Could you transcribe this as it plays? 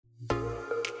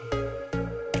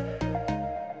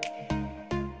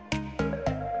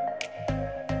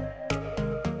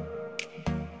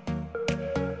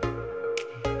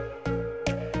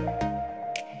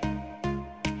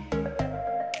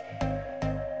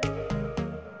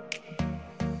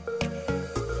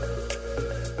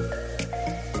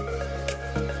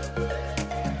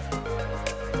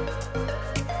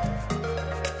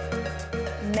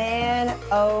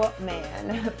Oh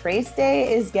man, race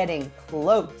day is getting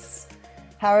close.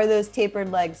 How are those tapered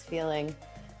legs feeling?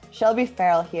 Shelby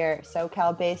Farrell here,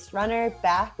 SoCal-based runner,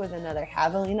 back with another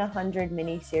Javelina 100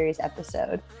 mini-series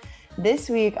episode. This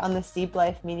week on the Steep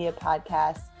Life Media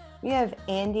podcast, we have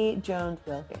Andy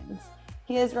Jones-Wilkins.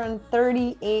 He has run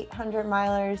 3,800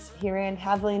 milers. He ran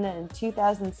Javelina in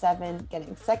 2007,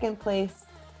 getting second place.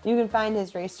 You can find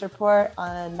his race report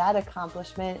on that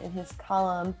accomplishment in his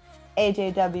column,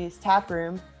 AJW's Tap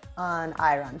Room, on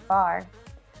iRunFar.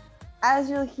 As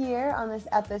you'll hear on this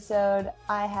episode,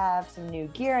 I have some new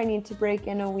gear I need to break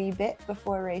in a wee bit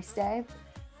before race day.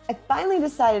 I finally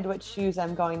decided what shoes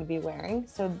I'm going to be wearing,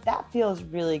 so that feels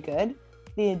really good.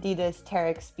 The Adidas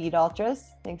Terrex Speed Ultras,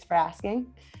 thanks for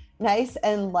asking. Nice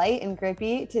and light and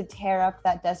grippy to tear up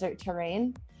that desert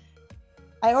terrain.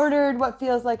 I ordered what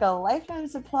feels like a lifetime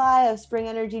supply of Spring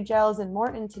Energy gels in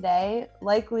Morton today,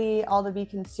 likely all to be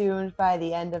consumed by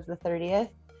the end of the 30th.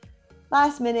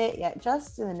 Last minute, yet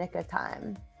just in the nick of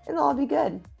time. It'll all be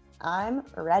good. I'm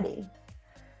ready.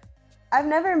 I've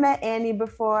never met Andy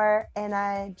before, and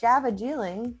I jab a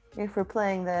geeling, if we're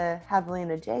playing the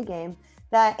Javelina J game,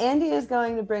 that Andy is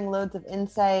going to bring loads of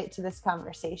insight to this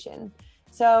conversation.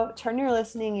 So turn your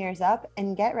listening ears up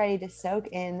and get ready to soak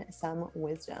in some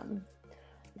wisdom.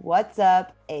 What's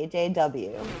up,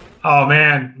 AJW? Oh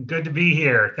man, good to be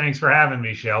here. Thanks for having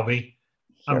me, Shelby.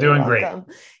 I'm doing great.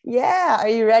 Yeah, are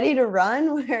you ready to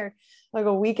run? We're like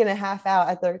a week and a half out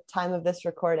at the time of this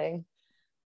recording.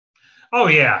 Oh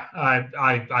yeah,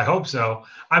 I hope so.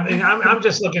 I mean, I'm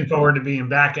just looking forward to being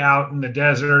back out in the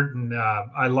desert, and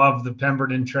I love the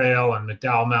Pemberton Trail and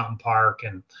McDowell Mountain Park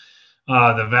and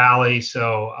the Valley.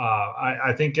 So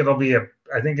I think it'll be a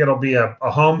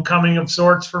homecoming of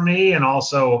sorts for me, and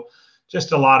also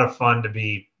just a lot of fun to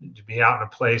be out in a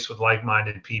place with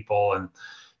like-minded people and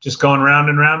just going round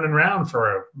and round and round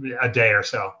for a day or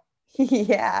so.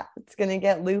 Yeah, it's gonna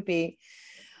get loopy.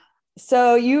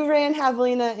 So you ran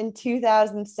Javelina in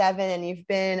 2007, and you've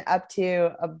been up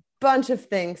to a bunch of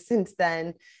things since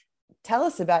then. Tell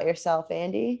us about yourself,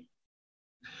 Andy.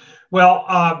 Well,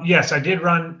 yes, I did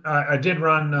run.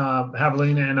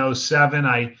 Javelina in '07.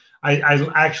 I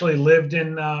actually lived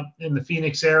in the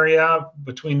Phoenix area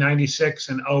between '96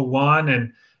 and '01,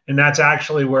 and that's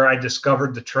actually where I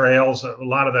discovered the trails. A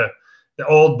lot of the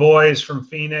old boys from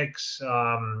Phoenix,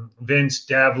 Vince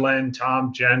Devlin,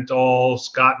 Tom Gentle,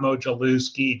 Scott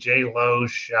Mojalewski, Jay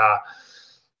Loesch,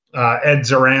 Ed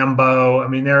Zarambo. I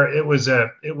mean, it was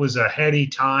a heady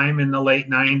time in the late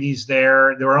 '90s.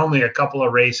 There were only a couple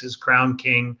of races: Crown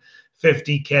King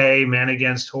 50K, Man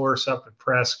Against Horse up at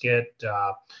Prescott,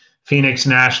 Phoenix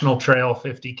National Trail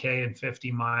 50K and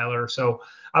 50 miler. So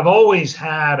I've always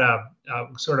had a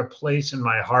sort of place in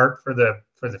my heart for the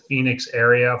Phoenix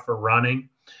area for running.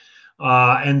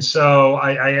 And so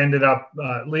I ended up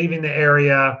leaving the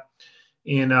area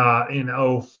in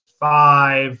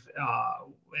 '05,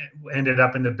 ended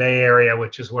up in the Bay Area,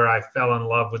 which is where I fell in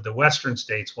love with the Western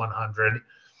States 100,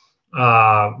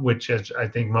 which, as I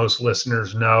think most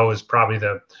listeners know, is probably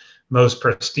the most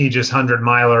prestigious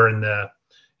 100-miler in the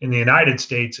United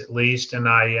States, at least. And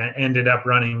I ended up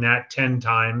running that 10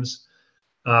 times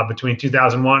between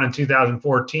 2001 and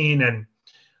 2014, and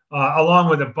along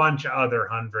with a bunch of other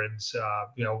hundreds,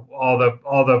 all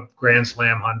the Grand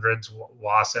Slam hundreds: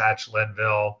 Wasatch,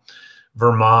 Leadville,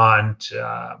 Vermont,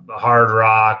 Hard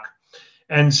Rock.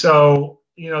 And so,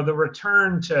 the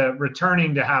returning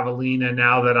to Javelina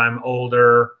now that I'm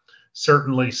older,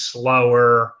 certainly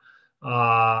slower,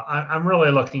 I'm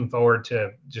really looking forward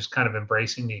to just kind of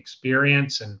embracing the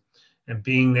experience and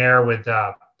being there with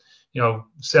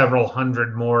several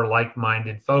hundred more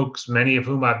like-minded folks, many of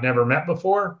whom I've never met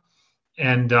before,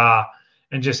 and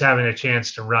just having a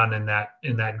chance to run in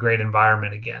that great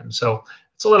environment again. So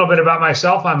it's a little bit about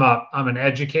myself. I'm an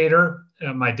educator.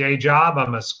 My day job,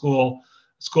 I'm a school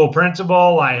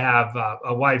principal. I have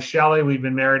a wife, Shelly. We've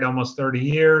been married almost 30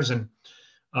 years, and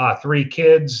 3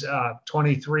 kids.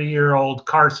 23-year-old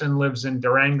Carson lives in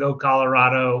Durango,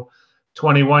 Colorado.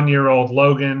 21-year-old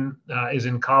Logan is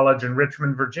in college in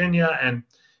Richmond, Virginia, and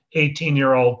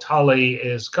 18-year-old Tully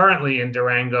is currently in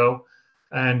Durango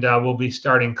and will be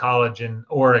starting college in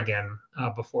Oregon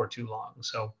before too long.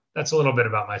 So that's a little bit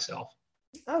about myself.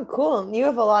 Oh, cool. You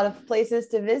have a lot of places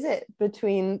to visit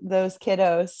between those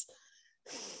kiddos.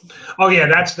 Oh yeah,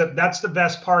 that's the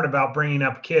best part about bringing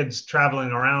up kids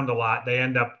traveling around a lot. They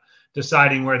end up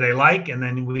deciding where they like, and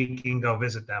then we can go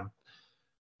visit them.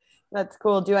 That's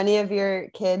cool. Do any of your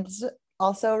kids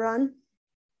also run?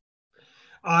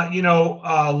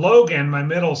 Logan, my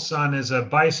middle son, is a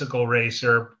bicycle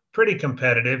racer, pretty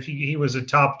competitive. He was a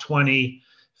top 20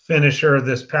 finisher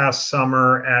this past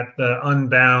summer at the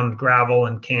Unbound Gravel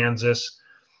in Kansas.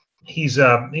 He's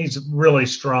a really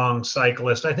strong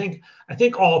cyclist. I think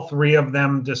all three of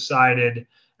them decided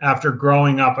after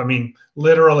growing up. I mean,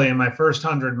 literally in my first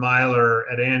 100-miler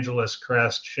at Angeles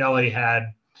Crest, Shelley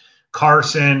had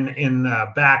Carson in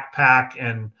the backpack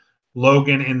and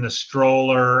Logan in the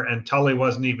stroller, and Tully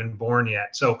wasn't even born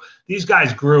yet. So these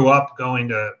guys grew up going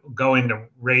to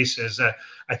races.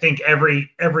 I think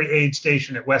every aid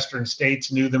station at Western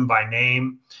States knew them by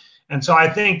name. And so I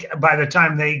think by the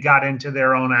time they got into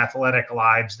their own athletic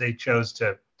lives, they chose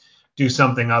to do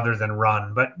something other than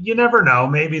run. But you never know.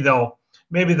 Maybe they'll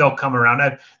come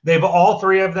around. They've all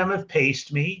three of them have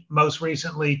paced me. Most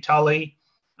recently, Tully,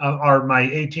 or my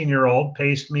 18-year-old,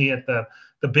 paced me at the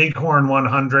Bighorn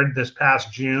 100 this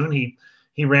past June.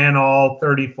 He ran all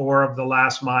 34 of the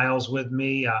last miles with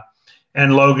me.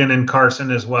 And Logan and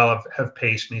Carson as well have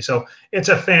paced me. So it's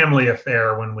a family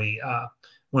affair when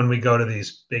we go to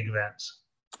these big events.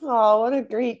 Oh, what a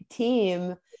great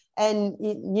team. And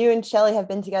you and Shelley have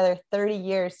been together 30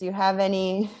 years. Do you have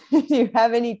any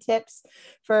tips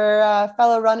for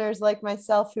fellow runners like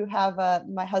myself who have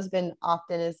my husband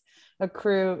often is a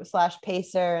crew /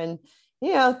 pacer, and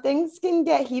things can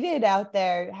get heated out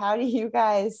there. How do you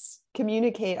guys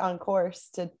communicate on course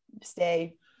to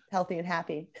stay healthy and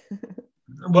happy?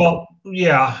 Well,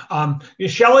 yeah.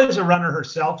 Shelley's a runner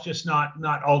herself, just not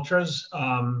ultras.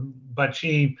 But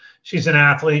she's an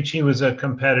athlete. She was a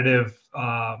competitive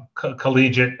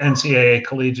collegiate NCAA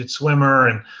collegiate swimmer,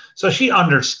 and so she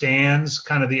understands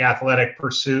kind of the athletic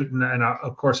pursuit. And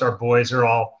of course, our boys are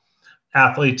all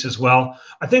athletes as well.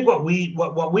 I think what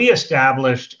we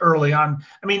established early on.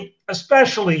 I mean,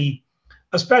 especially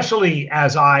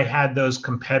as I had those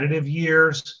competitive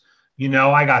years.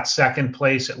 I got second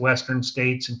place at Western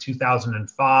States in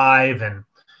 2005, and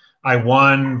I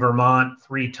won Vermont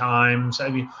 3 times. I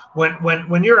mean,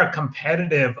 when you're a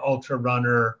competitive ultra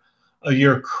runner,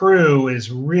 your crew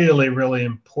is really, really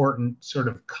important sort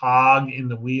of cog in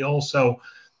the wheel. So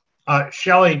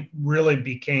Shelley really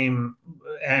became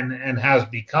and has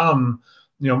become,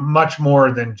 much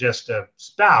more than just a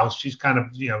spouse. She's kind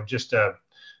of, just a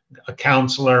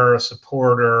counselor, a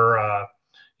supporter, a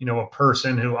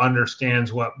person who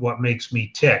understands what makes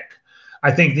me tick. I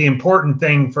think the important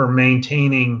thing for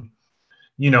maintaining,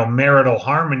 marital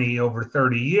harmony over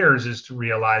 30 years is to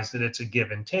realize that it's a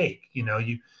give and take.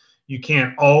 You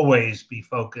can't always be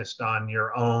focused on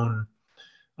your own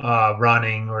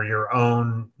running or your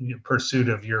own pursuit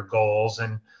of your goals,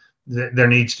 and there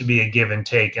needs to be a give and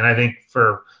take. And I think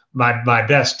for my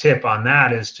best tip on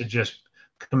that is to just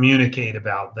communicate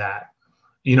about that.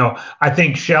 I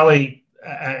think Shelley,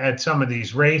 at some of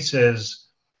these races,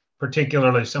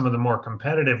 particularly some of the more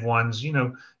competitive ones,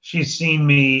 she's seen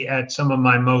me at some of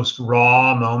my most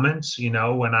raw moments,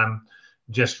 when I'm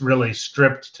just really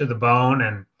stripped to the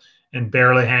bone and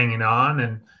barely hanging on.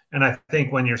 And I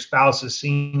think when your spouse has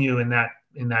seen you in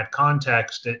that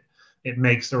context, it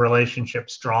makes the relationship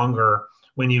stronger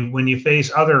when you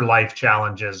face other life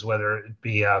challenges, whether it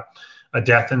be a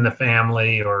death in the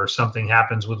family or something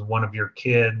happens with one of your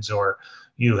kids, or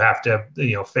you have to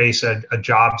face a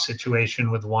job situation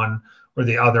with one or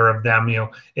the other of them.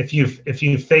 If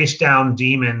you face down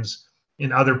demons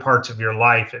in other parts of your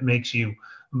life, it makes you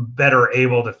better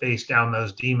able to face down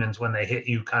those demons when they hit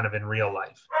you kind of in real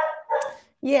life.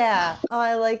 Yeah. Oh,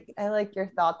 I like your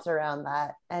thoughts around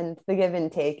that. And the give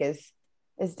and take is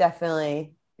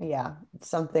definitely,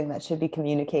 something that should be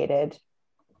communicated.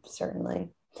 Certainly.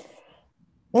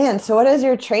 Man, so what does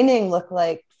your training look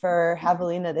like for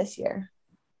Javelina this year?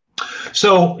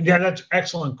 So yeah, that's an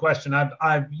excellent question.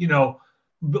 I've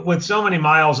with so many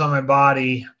miles on my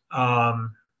body,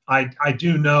 I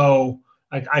do know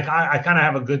I kind of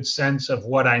have a good sense of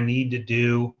what I need to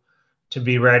do to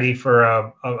be ready for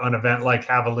an event like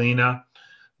Javelina.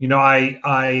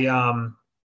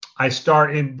 I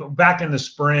started back in the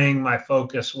spring. My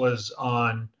focus was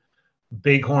on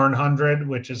Bighorn 100,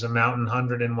 which is a mountain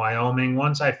 100 in Wyoming.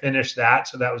 Once I finished that,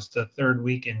 so that was the 3rd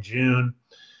week in June.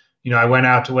 I went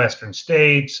out to Western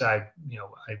States. I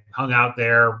hung out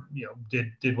there,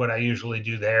 did what I usually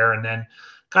do there, and then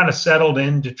kind of settled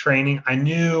into training. I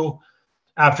knew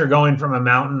after going from a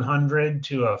mountain 100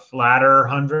 to a flatter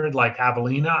 100 like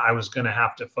Javelina, I was going to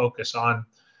have to focus on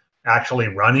actually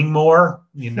running more.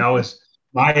 As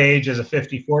my age as a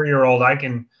 54-year-old, I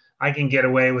can get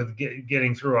away with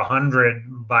getting through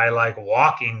 100 by like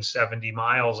walking 70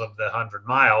 miles of the 100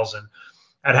 miles. And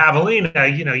at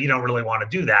Javelina, you don't really want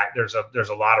to do that. There's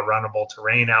a lot of runnable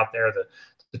terrain out there.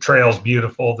 The trail's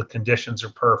beautiful. The conditions are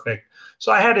perfect.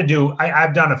 So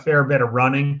I've done a fair bit of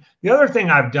running. The other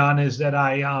thing I've done is that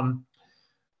I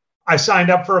signed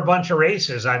up for a bunch of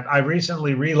races. I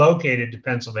recently relocated to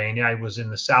Pennsylvania. I was in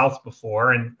the South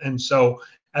before. And so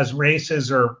as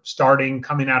races are starting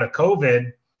coming out of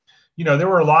COVID, there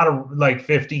were a lot of like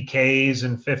 50Ks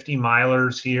and 50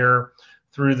 milers here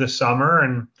through the summer.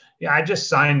 And yeah, I just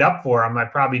signed up for them. I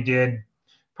probably did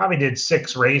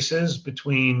 6 races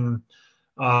between,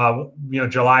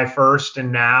 July 1st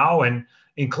and now, and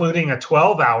including a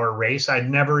 12-hour race. I'd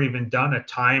never even done a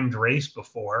timed race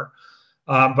before.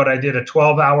 But I did a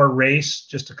 12-hour race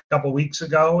just a couple weeks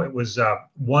ago. It was a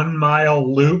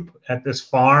 1-mile loop at this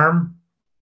farm,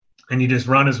 and you just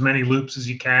run as many loops as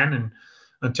you can and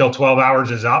until 12 hours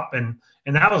is up. And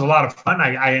that was a lot of fun.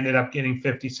 I ended up getting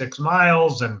 56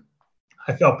 miles, and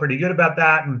I felt pretty good about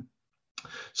that. And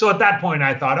so at that point,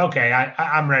 I thought, okay,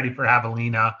 I'm ready for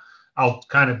Javelina. I'll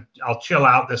chill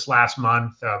out this last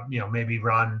month, maybe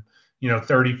run,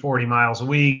 30, 40 miles a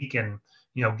week, and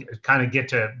kind of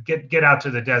get out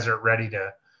to the desert ready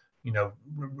to,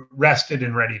 rested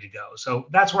and ready to go. So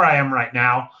that's where I am right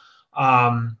now.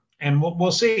 And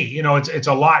we'll see. It's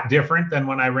a lot different than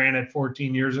when I ran it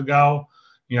 14 years ago.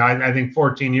 I think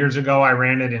 14 years ago I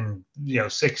ran it in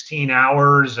 16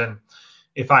 hours, and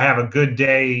if I have a good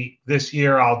day this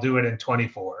year, I'll do it in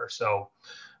 24. So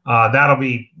that'll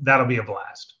be a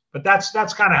blast. But that's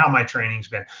kind of how my training's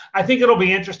been. I think it'll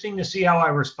be interesting to see how I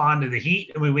respond to the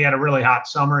heat. I mean, we had a really hot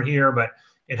summer here, but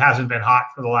it hasn't been hot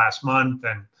for the last month.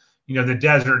 And the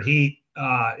desert heat,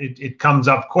 it comes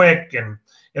up quick, and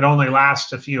it only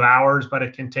lasts a few hours, but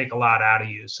it can take a lot out of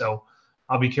you. So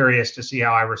I'll be curious to see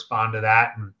how I respond to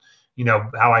that, and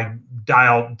how I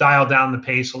dial down the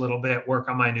pace a little bit, work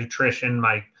on my nutrition,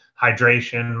 my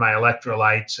hydration, my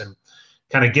electrolytes, and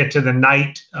kind of get to the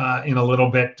night in a little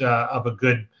bit of a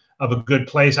good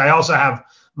place. I also have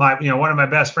one of my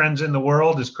best friends in the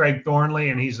world is Craig Thornley,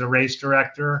 and he's the race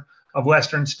director of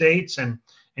Western States, and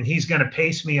he's going to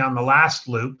pace me on the last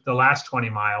loop, the last 20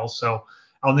 miles. So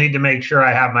I'll need to make sure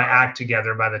I have my act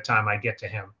together by the time I get to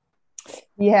him.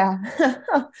 Yeah,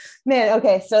 man.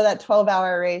 Okay. So that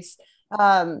 12-hour race,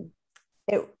 I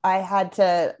had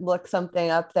to look something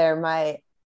up there. My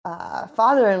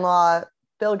father-in-law,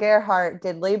 Bill Gerhardt,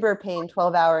 did labor pain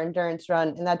 12-hour endurance run,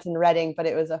 and that's in Reading, but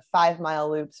it was a 5-mile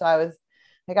loop. So I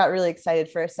got really excited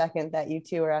for a second that you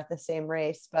two were at the same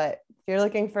race. But if you're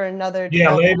looking for another,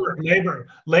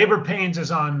 labor pains is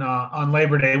on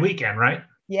Labor Day weekend, right?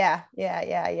 Yeah.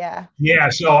 Yeah.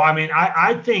 So I mean,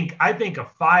 I think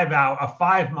a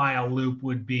 5-mile loop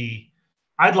would be.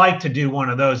 I'd like to do one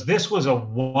of those. This was a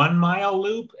 1-mile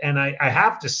loop, and I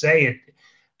have to say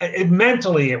it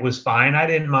mentally it was fine. I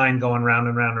didn't mind going round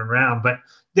and round and round, but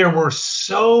there were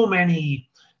so many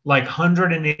like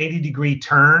 180-degree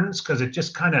turns because it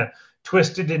just kind of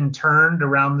twisted and turned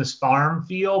around this farm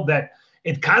field that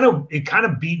it kind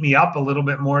of beat me up a little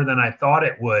bit more than I thought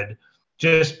it would,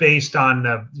 just based on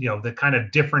the kind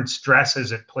of different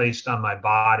stresses it placed on my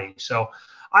body. So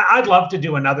I'd love to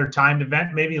do another timed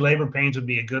event. Maybe labor pains would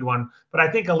be a good one, but I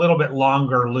think a little bit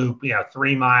longer loop,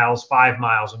 3 miles, 5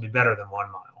 miles would be better than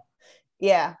 1 mile.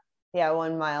 Yeah.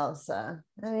 1 mile.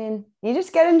 I mean, you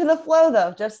just get into the flow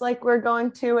though, just like we're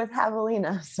going to with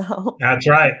Javelina. So That's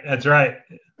right.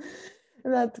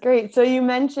 That's great. So you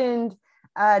mentioned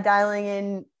dialing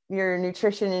in your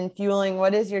nutrition and fueling.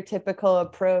 What is your typical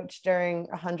approach during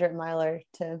a 100-miler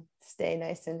to stay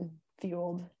nice and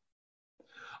fueled?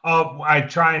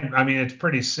 It's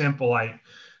pretty simple.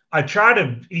 I try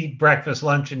to eat breakfast,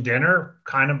 lunch, and dinner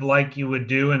kind of like you would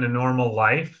do in a normal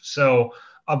life. So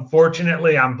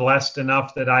unfortunately, I'm blessed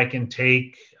enough that I can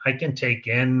take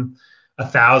in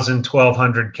 1,000,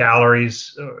 1,200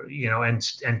 calories,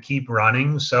 and keep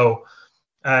running. So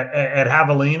at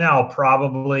Javelina, I'll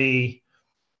probably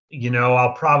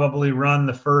run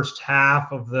the first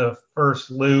half of the first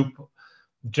loop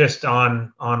just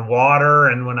on water.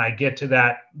 And when I get to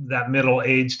that middle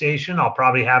aid station, I'll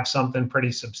probably have something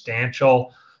pretty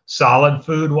substantial, solid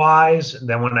food wise. And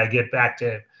then when I get back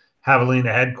to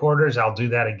Javelina headquarters, I'll do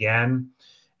that again.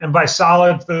 And by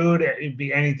solid food, it'd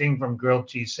be anything from grilled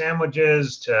cheese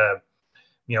sandwiches to,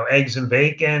 eggs and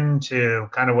bacon to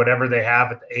kind of whatever they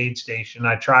have at the aid station.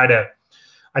 I try to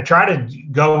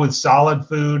go with solid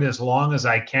food as long as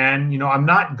I can. I'm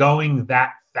not going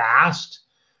that fast.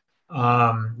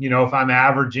 If I'm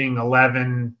averaging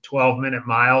 11, 12-minute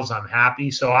miles, I'm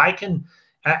happy. So I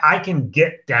can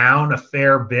get down a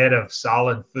fair bit of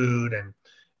solid food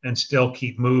and still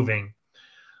keep moving.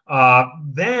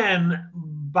 Then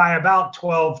by about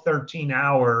 12, 13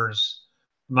 hours,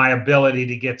 my ability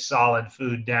to get solid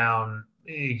food down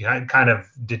kind of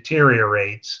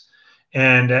deteriorates.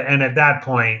 And at that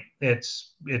point,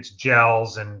 it's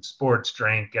gels and sports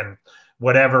drink and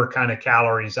whatever kind of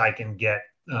calories I can get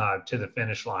to the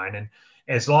finish line. And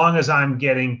as long as I'm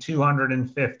getting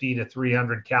 250 to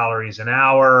 300 calories an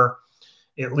hour,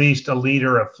 at least a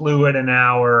liter of fluid an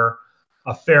hour,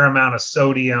 a fair amount of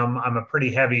sodium. I'm a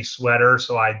pretty heavy sweater,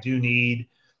 so I do need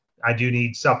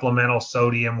supplemental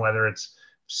sodium, whether it's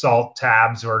salt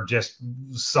tabs or just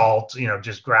salt.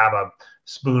 Just grab a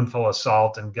spoonful of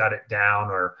salt and gut it down,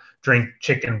 or drink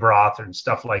chicken broth and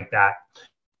stuff like that.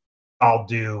 I'll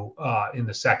do in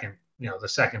the second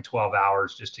 12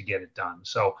 hours just to get it done.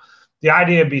 So the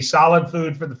idea would be solid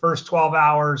food for the first 12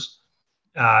 hours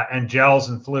and gels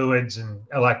and fluids and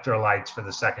electrolytes for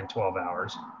the second 12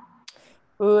 hours.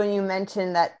 Ooh, and you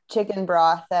mentioned that chicken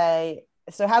broth.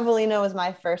 So Javelina was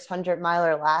my first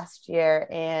 100-miler last year,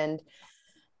 and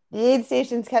the aid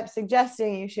stations kept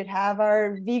suggesting you should have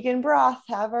our vegan broth,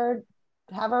 have our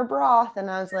broth. And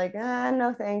I was like,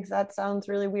 no, thanks. That sounds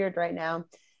really weird right now.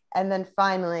 And then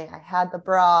finally I had the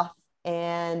broth,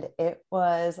 and it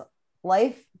was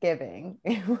life-giving.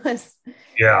 It was,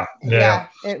 yeah,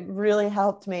 it really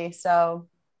helped me. So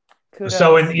kudos.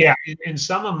 So in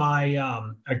some of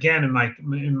my again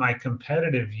in my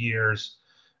competitive years,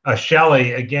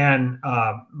 Shelly, again,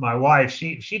 my wife,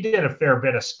 she did a fair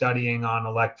bit of studying on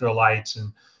electrolytes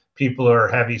and people who are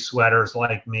heavy sweaters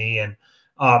like me, and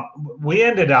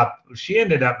she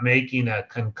ended up making a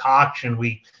concoction.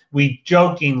 We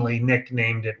jokingly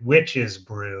nicknamed it Witch's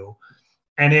Brew,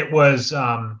 and it was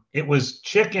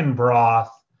chicken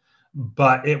broth,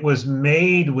 but it was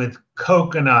made with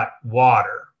coconut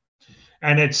water.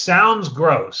 And it sounds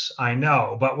gross, I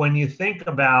know, but when you think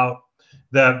about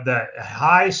the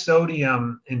high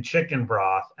sodium in chicken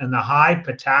broth and the high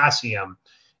potassium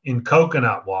in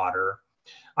coconut water,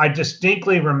 I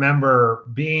distinctly remember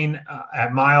being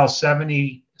at mile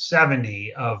 70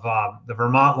 of the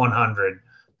Vermont 100,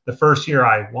 the first year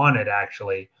I won it,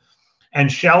 actually. And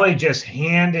Shelly just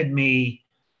handed me,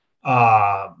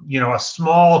 a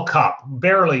small cup,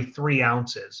 barely 3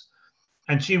 ounces.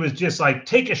 And she was just like,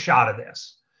 take a shot of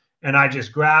this. And I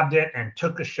just grabbed it and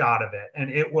took a shot of it. And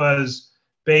it was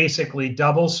basically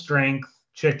double strength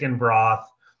chicken broth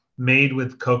made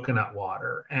with coconut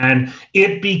water. And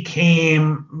it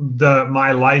became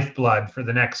my lifeblood for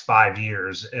the next 5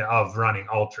 years of running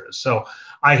ultras. So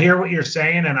I hear what you're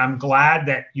saying, and I'm glad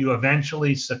that you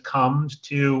eventually succumbed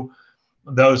to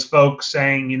those folks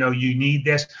saying, you need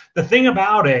this. The thing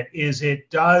about it is it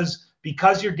does,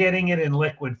 because you're getting it in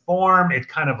liquid form, it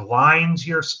kind of lines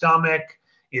your stomach,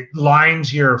 it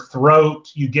lines your throat.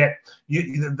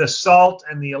 The salt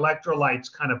and the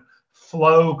electrolytes kind of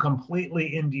flow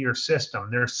completely into your system.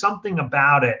 There's something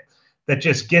about it that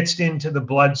just gets into the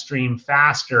bloodstream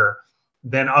faster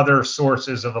than other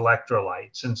sources of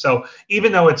electrolytes. And so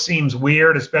even though it seems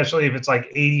weird, especially if it's like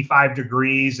 85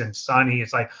 degrees and sunny,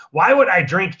 it's like, why would I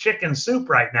drink chicken soup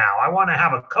right now? I want to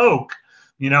have a Coke.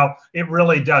 It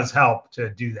really does help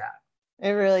to do that.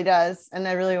 It really does. And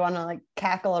I really want to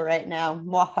cackle right now.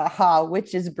 Mwahaha,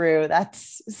 Witch's Brew.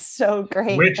 That's so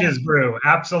great. Witch's Brew.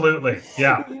 Absolutely.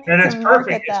 Yeah. And it's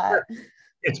perfect.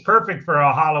 It's perfect for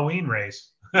a Halloween race.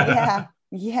 Yeah.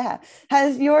 Yeah.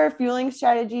 Has your fueling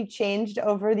strategy changed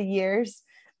over the years?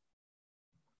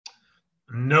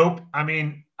 Nope. I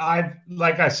mean,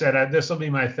 like I said, this will be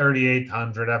my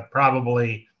 3800.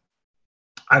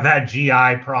 I've had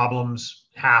GI problems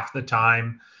half the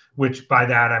time, which by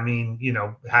that, I mean,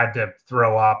 had to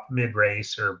throw up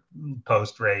mid-race or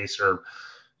post-race or,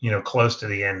 close to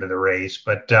the end of the race.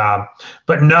 But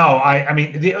no, I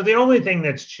mean, the only thing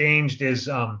that's changed is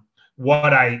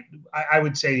what I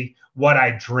would say what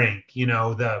I drink.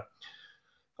 The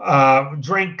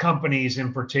drink companies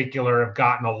in particular have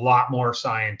gotten a lot more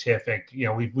scientific.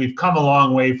 We've come a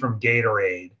long way from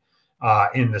Gatorade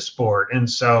in the sport, and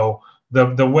so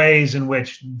the ways in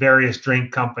which various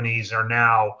drink companies are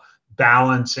now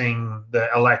balancing the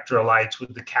electrolytes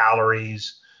with the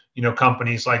calories,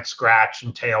 companies like Scratch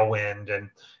and Tailwind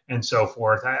and so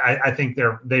forth. I think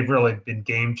they've really been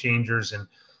game changers, and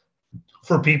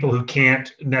for people who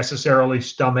can't necessarily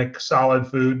stomach solid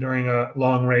food during a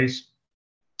long race.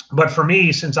 But for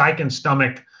me, since I can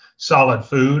stomach solid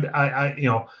food,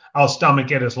 I'll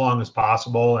stomach it as long as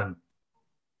possible, and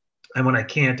when I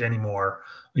can't anymore,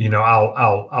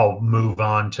 I'll move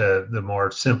on to the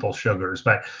more simple sugars.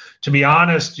 But to be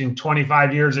honest, in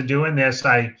 25 years of doing this,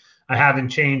 I haven't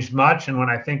changed much. And when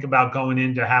I think about going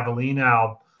into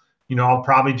Javelina, I'll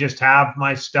probably just have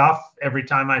my stuff every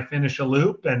time I finish a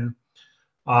loop, and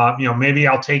maybe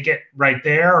I'll take it right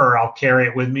there, or I'll carry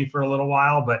it with me for a little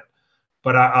while. But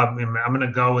I'm going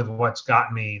to go with what's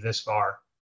gotten me this far.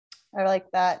 I like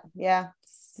that. Yeah.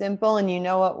 Simple and you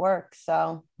know what works.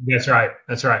 So That's right.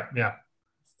 That's right. Yeah.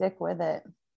 stick with it.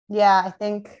 Yeah, I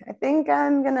think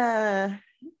I'm gonna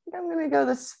go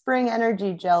the spring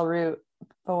energy gel route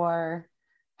for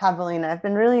Javelina. I've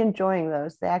been really enjoying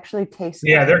those. They actually taste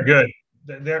Yeah, good. they're good.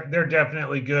 They're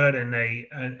definitely good, and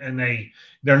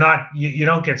they're not. You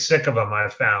don't get sick of them.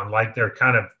 I've found like they're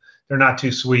not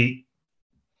too sweet.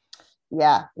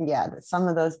 Yeah, yeah. Some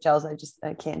of those gels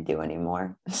I can't do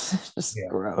anymore. It's just Yeah, yeah,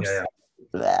 gross. yeah.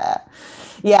 Bleh.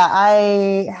 Yeah,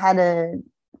 I had a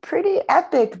pretty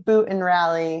epic boot and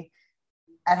rally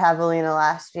at Javelina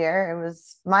last year. It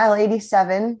was mile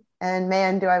 87, and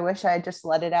man, do I wish I had just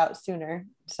let it out sooner.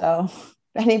 So if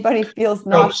anybody feels So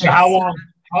nauseous,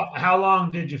 how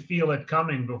long did you feel it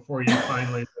coming before you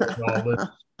finally let it all loose?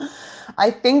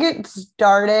 I think it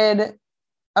started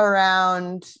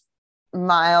around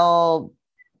mile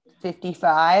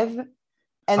 55,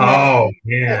 and Oh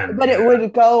then man, but it yeah.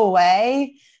 would go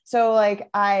away. So like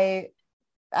I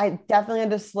definitely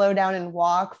had to slow down and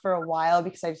walk for a while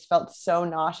because I just felt so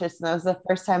nauseous, and that was the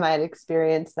first time I had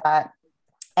experienced that.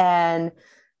 And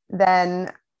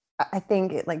then I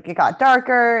think it got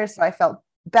darker, so I felt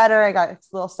better. I got a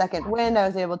little second wind. I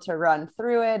was able to run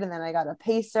through it, and then I got a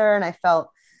pacer, and I felt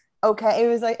okay. It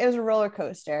was a roller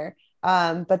coaster.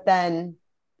 But then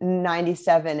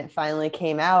 97, it finally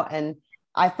came out, and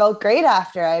I felt great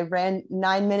after. I ran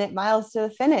 9-minute miles to the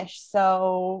finish,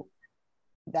 so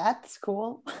that's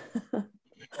cool.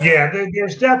 Yeah,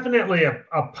 there's definitely a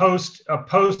post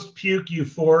puke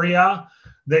euphoria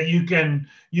that you can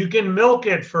milk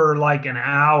it for like an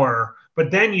hour,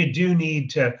 but then you do need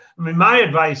to. I mean, my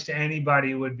advice to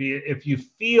anybody would be if you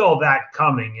feel that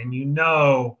coming and you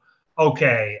know,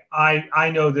 okay,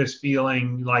 I know this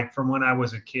feeling like from when I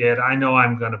was a kid. I know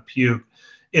I'm going to puke.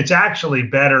 It's actually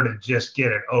better to just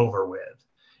get it over with,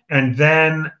 and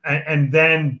then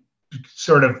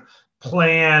sort of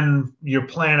plan your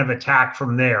plan of attack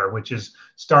from there, which is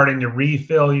starting to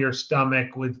refill your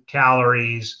stomach with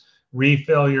calories,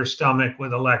 refill your stomach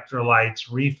with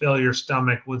electrolytes, refill your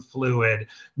stomach with fluid,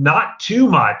 not too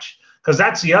much, because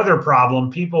that's the other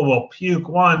problem. People will puke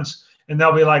once and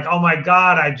they'll be like, oh my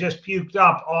God, I just puked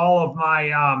up all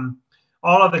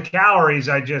of the calories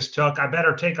I just took. I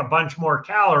better take a bunch more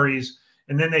calories.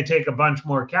 And then they take a bunch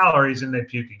more calories and they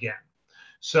puke again.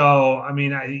 So, I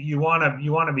mean, you want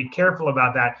to be careful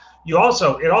about that. It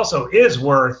also is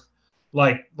worth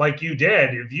like you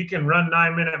did. If you can run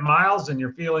 9-minute miles and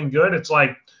you're feeling good, it's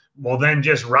like, well, then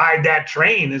just ride that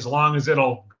train as long as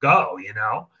it'll go,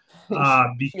 Yeah.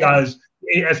 because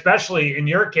especially in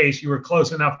your case, you were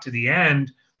close enough to the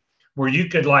end where you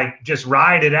could like just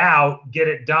ride it out, get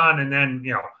it done, and then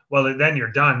well, then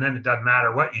you're done. Then it doesn't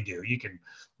matter what you do. You can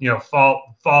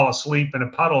fall asleep in a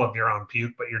puddle of your own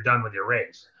puke, but you're done with your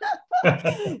race.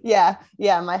 Yeah,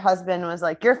 yeah. My husband was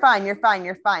like, "You're fine, you're fine,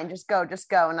 you're fine. Just go."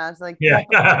 And I was like, Yeah.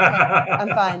 "Yep, okay, I'm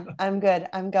fine. I'm good.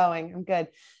 I'm going. I'm good."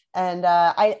 And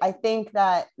I think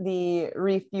that the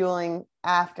refueling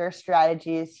after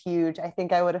strategy is huge. I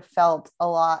think I would have felt a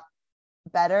lot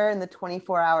better in the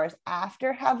 24 hours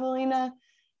after Javelina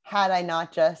had I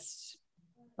not just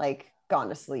like gone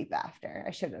to sleep after.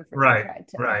 I should have really Right. tried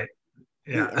to Right.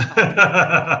 eat and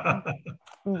hydrate. Yeah.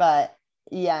 But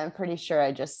yeah, I'm pretty sure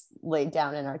I just laid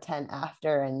down in our tent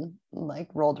after and like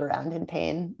rolled around in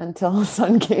pain until the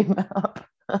sun came up.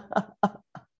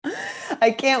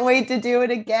 I can't wait to do it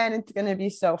again. It's going to be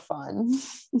so fun.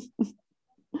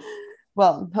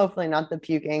 Well, hopefully not the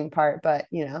puking part, but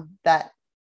that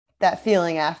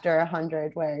feeling after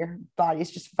 100 where your body's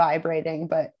just vibrating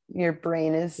but your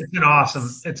brain is It's an awesome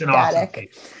static.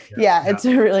 feat. Yeah. Yeah, Yeah. it's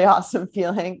a really awesome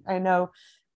feeling. I know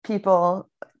people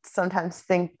sometimes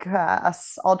think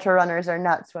us ultra runners are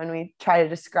nuts when we try to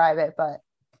describe it, but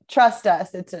trust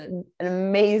us, it's an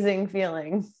amazing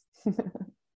feeling.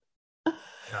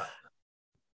 Yeah.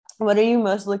 What are you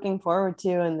most looking forward to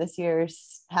in this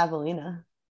year's Javelina?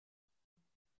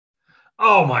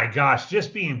 Oh my gosh,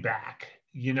 just being back.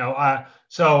 I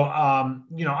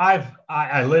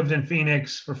lived in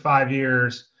Phoenix for 5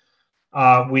 years.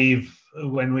 We've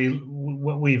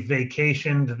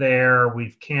vacationed there.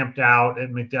 We've camped out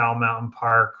at McDowell Mountain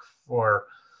Park for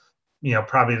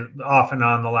probably off and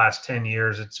on the last 10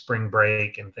 years at spring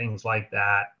break and things like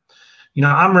that.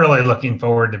 I'm really looking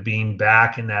forward to being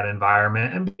back in that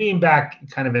environment and being back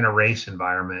kind of in a race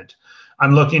environment.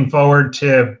 I'm looking forward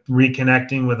to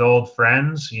reconnecting with old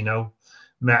friends.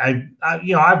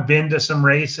 I've been to some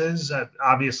races.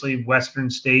 Obviously, Western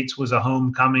States was a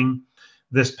homecoming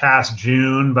this past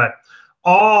June, but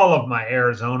all of my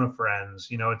Arizona friends,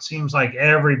 it seems like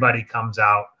everybody comes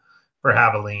out for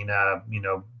Javelina,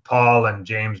 Paul and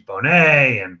James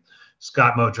Bonet and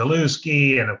Scott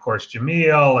Mojalewski, and of course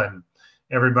Jamil and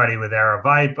everybody with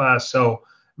Aravaipa. So,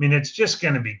 I mean, it's just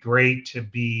going to be great to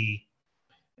be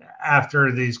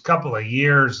after these couple of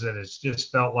years that it's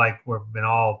just felt like we've been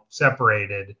all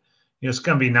separated. It's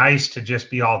going to be nice to just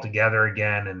be all together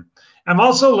again. And I'm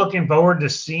also looking forward to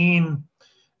seeing,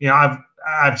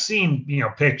 I've seen,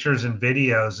 pictures and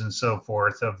videos and so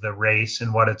forth of the race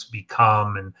and what it's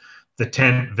become and the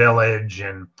tent village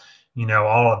and,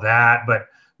 all of that. But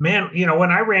man,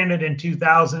 when I ran it in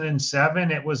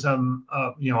 2007, it was, a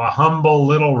humble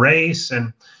little race,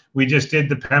 and we just did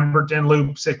the Pemberton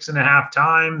Loop 6.5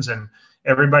 times, and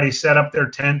everybody set up their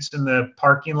tents in the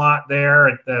parking lot there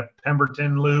at the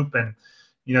Pemberton Loop. And,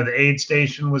 the aid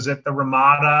station was at the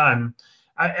Ramada. And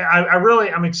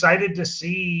I'm excited to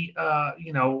see,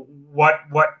 what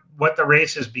the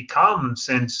race has become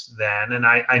since then. And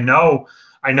I know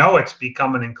it's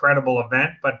become an incredible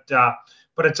event, but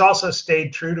it's also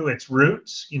stayed true to its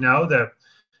roots.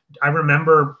 I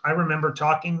remember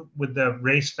talking with the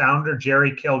race founder,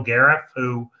 Jerry Kilgariff,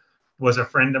 who was a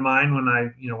friend of mine when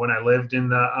I lived in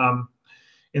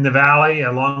the Valley,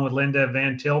 along with Linda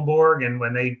Van Tilburg. And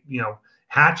when they,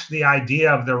 hatched the idea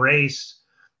of the race,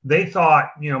 they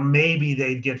thought, maybe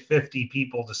they'd get 50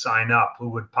 people to sign up who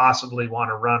would possibly want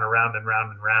to run around and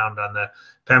round and round on the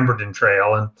Pemberton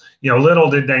Trail. And, little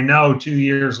did they know 2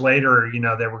 years later,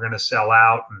 they were going to sell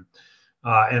out,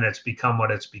 and it's become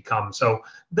what it's become. So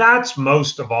that's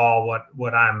most of all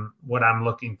what I'm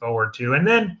looking forward to. And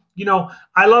then,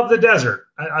 I love the desert.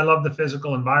 I love the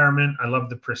physical environment. I love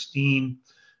the pristine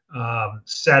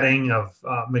setting of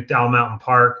McDowell Mountain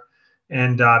Park,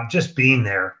 and just being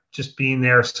there,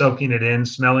 soaking it in,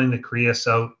 smelling the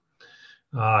creosote,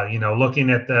 looking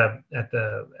at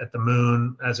the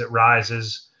moon as it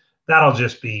rises. That'll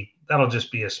just be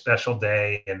a special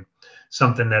day, and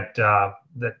something that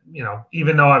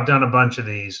even though I've done a bunch of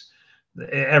these,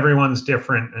 everyone's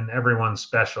different and everyone's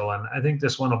special. And I think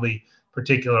this one will be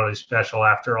particularly special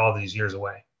after all these years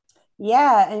away.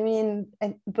 Yeah, I mean,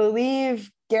 I believe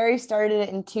Gary started it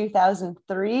in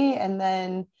 2003, and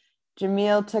then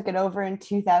Jamil took it over in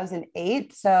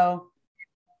 2008. So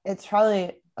it's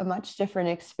probably a much different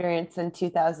experience than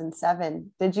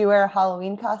 2007. Did you wear a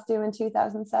Halloween costume in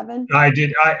 2007? I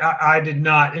did. I did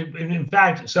not. In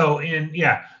fact, so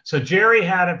Jerry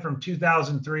had it from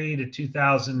 2003 to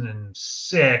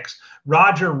 2006.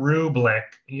 Roger Rublik,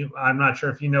 I'm not sure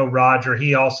if you know Roger.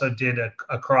 He also did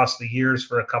across the years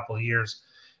for a couple of years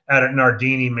at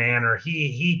Nardini Manor.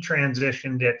 He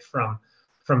transitioned it from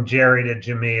Jerry to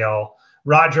Jamil.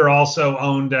 Roger also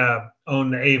owned the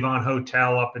Avon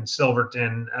Hotel up in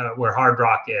Silverton, where Hard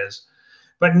Rock is.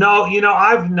 But no,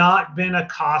 I've not been a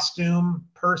costume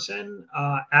person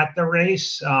at the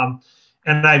race, and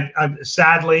I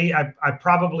sadly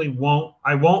probably won't.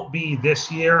 I won't be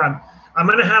this year. I'm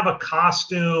going to have a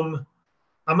costume.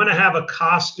 I'm going to have a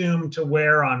costume to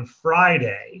wear on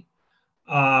Friday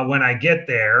when I get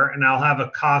there, and I'll have a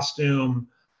costume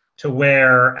to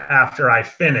wear after I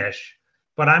finish.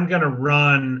 But I'm going to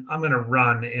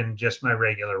run in just my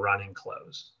regular running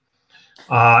clothes.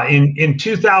 In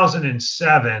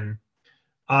 2007,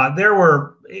 there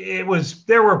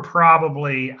were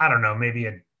probably, I don't know, maybe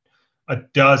a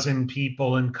dozen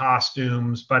people in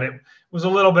costumes, but it was a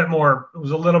little bit more. It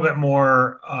was a little bit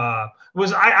more.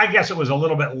 I guess it was a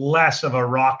little bit less of a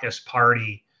raucous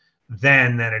party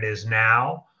then than it is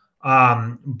now.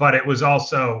 But it was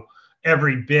also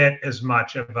every bit as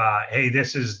much of hey,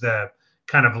 this is the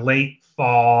kind of late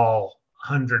fall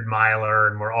 100-miler,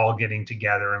 and we're all getting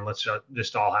together, and let's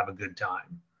just all have a good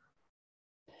time.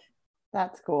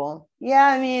 That's cool. Yeah,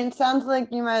 I mean, sounds like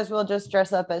you might as well just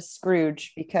dress up as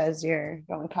Scrooge because you're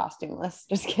going costumeless.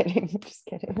 Just kidding. Just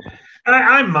kidding.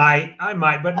 I might,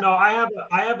 but no, I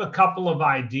have a couple of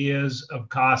ideas of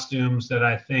costumes that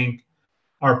I think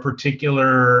are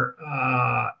particular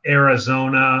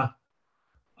Arizona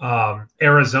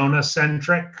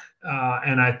centric,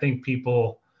 and I think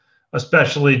people,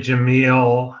 especially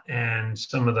Jamil and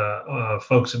some of the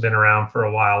folks who've been around for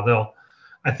a while,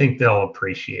 I think they'll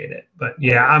appreciate it. But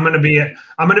yeah, I'm gonna be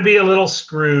a little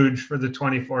Scrooge for the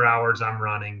 24 hours I'm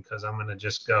running, because I'm gonna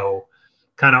just go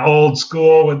kind of old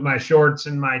school with my shorts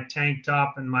and my tank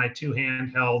top and my two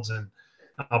handhelds, and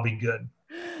I'll be good.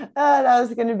 That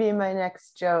was gonna be my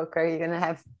next joke. Are you gonna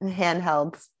have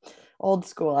handhelds? Old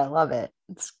school. I love it.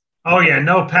 Oh yeah,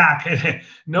 no pack,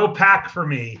 no pack for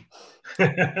me.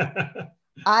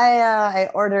 I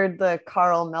ordered the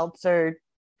Karl Meltzer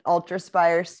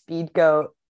Ultraspire Speed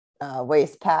Goat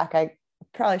waist pack. I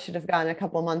probably should have gone a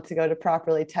couple months ago to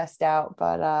properly test out,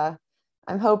 but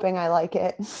I'm hoping I like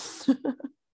it.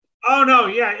 Oh no,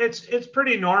 yeah, it's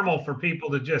pretty normal for people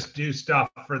to just do stuff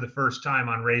for the first time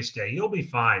on race day. You'll be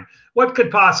fine. What could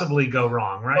possibly go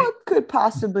wrong, right? What could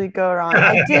possibly go wrong?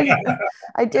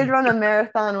 I did run a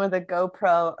marathon with a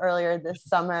GoPro earlier this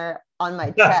summer on my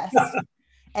chest,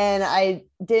 and I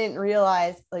didn't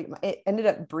realize like it ended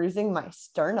up bruising my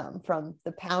sternum from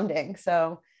the pounding.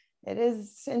 So it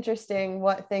is interesting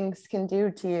what things can do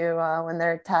to you when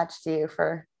they're attached to you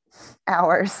for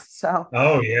hours. So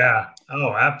Oh yeah.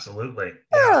 Oh, absolutely.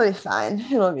 Yeah. it'll be fine.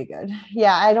 It'll be good.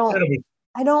 Yeah, I don't It'll be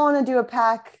I don't want to do a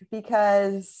pack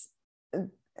because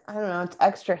I don't know, it's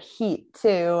extra heat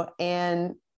too.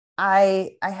 And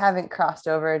I haven't crossed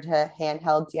over to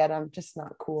handhelds yet. I'm just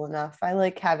not cool enough. I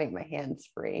like having my hands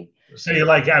free. so you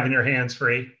like having your hands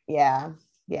free. Yeah.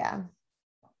 Yeah.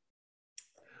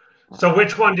 So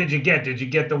which one did you get? Did you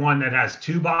get the one that has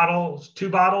two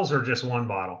bottles or just one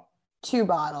bottle? 2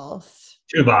 bottles.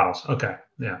 Two bottles. Okay.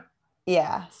 Yeah.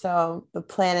 Yeah. So the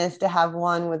plan is to have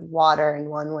one with water and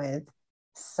one with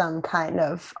some kind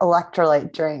of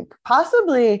electrolyte drink.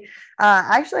 Possibly,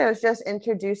 actually, I was just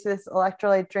introduced to this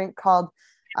electrolyte drink called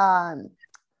um,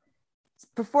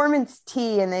 Performance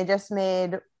Tea, and they just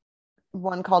made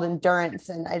one called Endurance,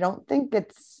 and I don't think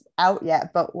it's out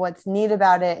yet. But what's neat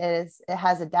about it is it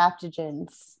has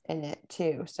adaptogens in it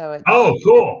too. So it's, Oh,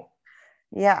 cool.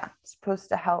 yeah, it's supposed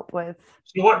to help with.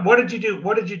 So what did you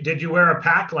do? Did you wear a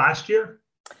pack last year?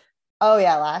 Oh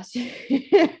yeah, last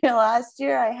year, last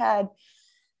year I had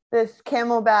this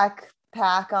Camelback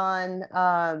pack on,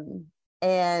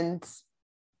 and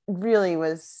really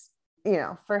was,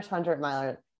 first 100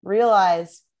 miler.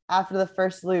 Realized after the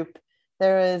first loop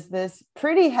there was this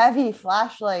pretty heavy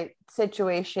flashlight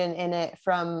situation in it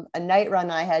from a night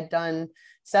run I had done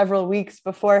several weeks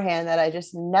beforehand that I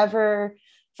just never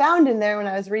found in there when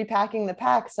I was repacking the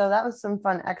pack. So that was some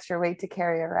fun extra weight to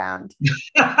carry around.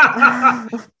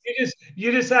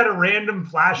 You just had a random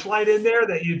flashlight in there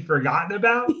that you'd forgotten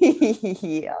about?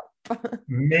 Yep.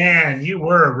 Man, you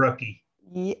were a rookie.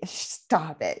 Yeah,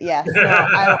 stop it. Yes. No,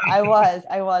 I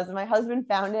was. My husband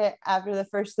found it after the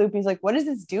first loop. He's like, "What is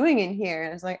this doing in here?"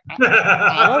 And I was like,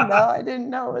 I don't know. I didn't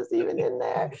know it was even in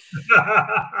there.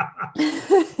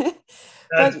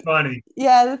 That's But funny.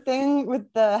 yeah, the thing with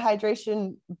the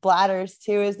hydration bladders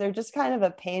too is they're just kind of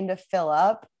a pain to fill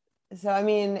up. So, I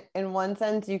mean, in one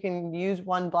sense, you can use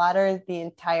one bladder the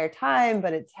entire time,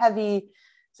 but it's heavy.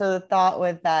 So the thought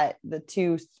with that, the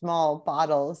 2 small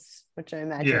bottles, which I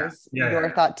imagine Yeah. is Yeah. your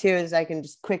Yeah. thought too, is I can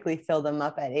just quickly fill them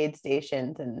up at aid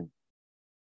stations. And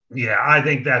Yeah, I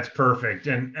think that's perfect.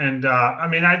 And I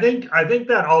mean, I think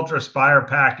that Ultra Spire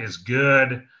pack is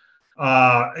good.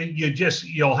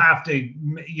 You'll have to,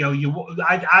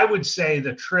 I would say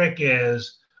the trick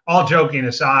is, all joking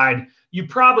aside, you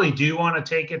probably do want to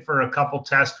take it for a couple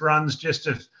test runs just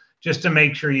to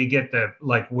make sure you get the,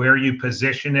 like, where you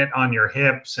position it on your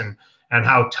hips and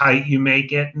how tight you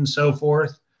make it and so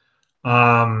forth.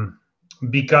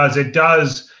 Because it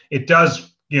does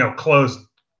close,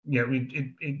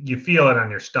 you feel it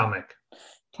on your stomach.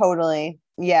 totally,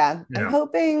 yeah, I'm Yeah.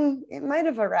 hoping it might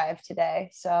have arrived today.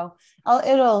 So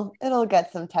it'll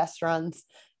get some test runs.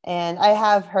 And I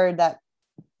have heard that,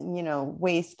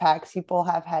 waist packs, people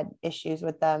have had issues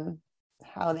with them,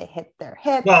 how they hit their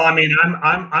Well, hips. I mean,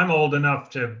 I'm old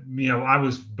enough to, I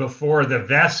was before the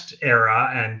vest era,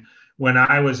 and when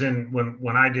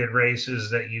I did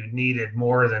races that you needed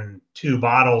more than two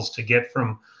bottles to get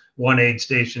from one aid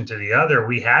station to the other,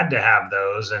 we had to have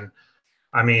those. And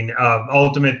I mean,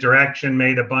 Ultimate Direction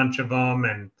made a bunch of them,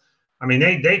 and I mean,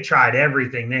 they tried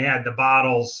everything. They had the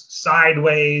bottles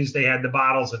sideways, they had the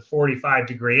bottles at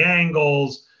 45-degree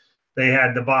angles, they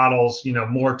had the bottles,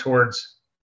 more towards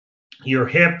your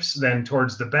hips than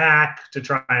towards the back to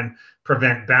try and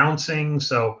prevent bouncing.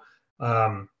 So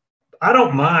I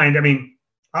don't mind. I mean,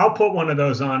 I'll put one of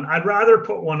those on. I'd rather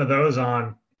put one of those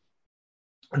on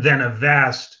than a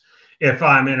vest if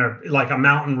I'm in a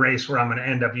mountain race where I'm going to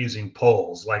end up using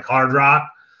poles, like Hard Rock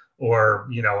or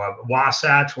a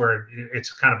Wasatch, where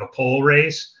it's kind of a pole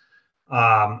race.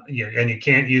 And you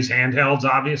can't use handhelds,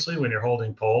 obviously, when you're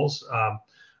holding poles.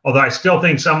 Although I still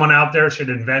think someone out there should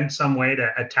invent some way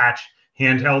to attach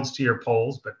handhelds to your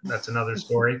poles, but that's another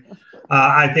story.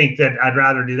 I think that I'd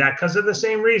rather do that because of the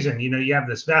same reason. You have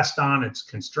this vest on, it's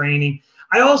constraining.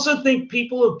 I also think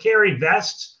people who carry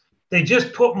vests, they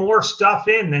just put more stuff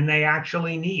in than they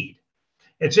actually need.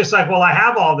 It's just like, well, I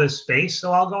have all this space,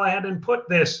 so I'll go ahead and put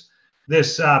this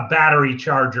battery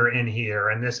charger in here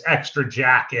and this extra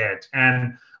jacket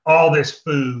and all this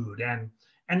food, and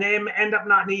they end up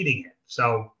not needing it.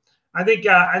 So I think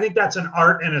that's an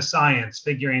art and a science,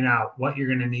 figuring out what you're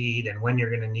going to need and when you're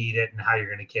going to need it and how you're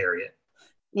going to carry it.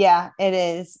 Yeah, it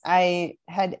is. I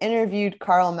had interviewed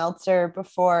Carl Meltzer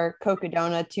before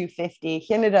Cocodona 250.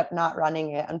 He ended up not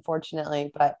running it,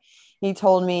 unfortunately, but he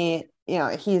told me,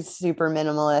 he's super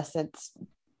minimalist. It's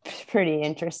pretty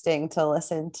interesting to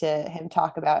listen to him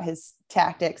talk about his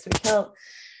tactics. But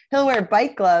he'll wear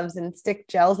bike gloves and stick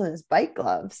gels in his bike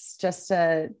gloves just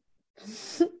to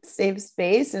save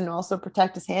space and also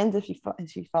protect his hands if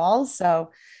he falls.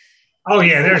 So Oh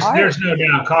it's yeah, an there's art. no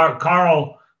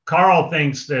doubt. Carl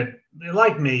thinks that,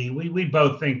 like me, we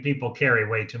both think people carry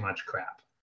way too much crap.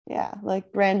 Yeah, like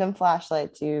random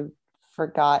flashlights you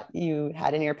forgot you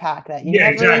had in your pack that you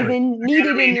Yeah, never exactly. even Again,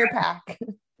 needed in your pack.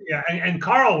 yeah, and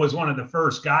Carl was one of the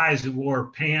first guys who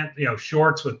wore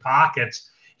shorts with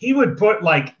pockets. He would put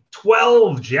like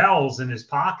 12 gels in his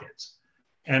pockets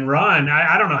and run.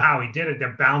 I don't know how he did it.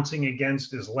 They're bouncing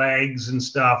against his legs and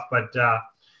stuff, but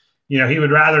he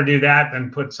would rather do that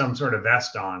than put some sort of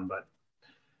vest on. But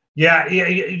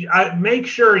yeah, make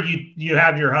sure you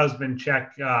have your husband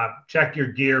check your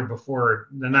gear before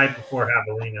the night before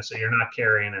Javelina, so you're not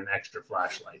carrying an extra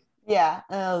flashlight. Yeah,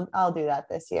 I'll do that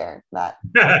this year. That's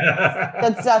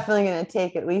definitely going to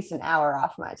take at least an hour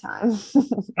off my time.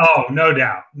 Oh, no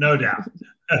doubt, no doubt.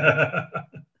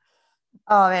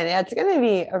 Oh man, yeah, it's going to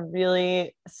be a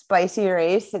really spicy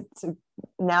race. It's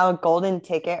now a golden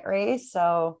ticket race,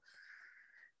 so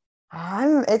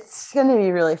it's going to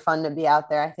be really fun to be out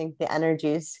there. I think the energy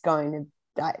is going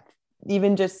to,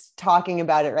 even just talking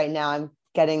about it right now, I'm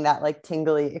getting that like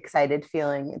tingly, excited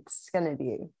feeling. It's going to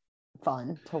be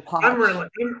fun to watch.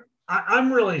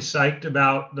 I'm really psyched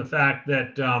about the fact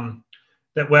that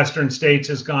that Western States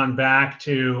has gone back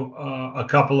to a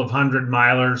couple of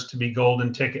 100-milers to be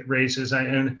golden ticket races.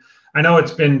 And I know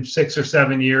it's been 6 or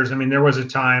 7 years. I mean, there was a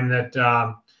time that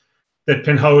that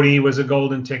Pinhoti was a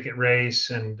golden ticket race,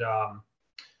 and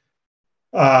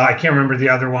I can't remember the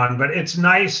other one, but it's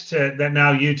nice that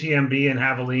now UTMB and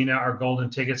Javelina are golden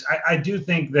tickets. I do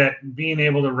think that being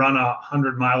able to run a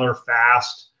 100-miler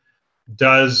fast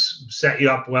does set you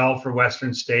up well for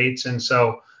Western States. And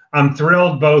so I'm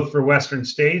thrilled both for Western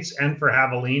States and for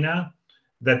Javelina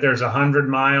that there's a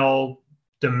 100-mile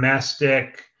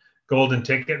domestic golden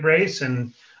ticket race.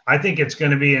 And I think it's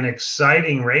going to be an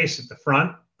exciting race at the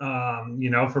front,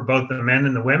 for both the men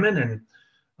and the women. And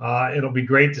it'll be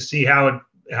great to see how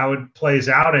it plays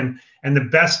out. And the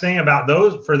best thing about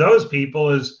those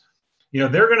people is, they're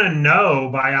going to know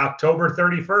by October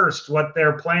 31st what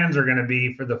their plans are going to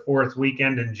be for the fourth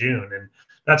weekend in June. And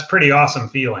that's pretty awesome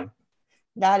feeling.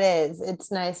 That is, it's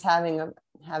nice having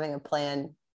a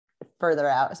plan further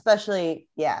out, especially,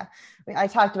 yeah. I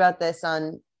talked about this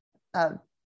on a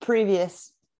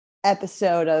previous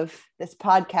episode of this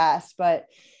podcast, but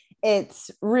it's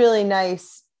really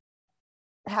nice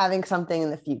having something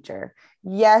in the future.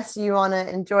 Yes, you want to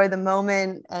enjoy the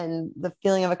moment and the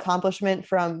feeling of accomplishment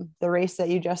from the race that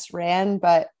you just ran,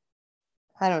 but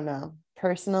I don't know.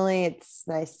 Personally, it's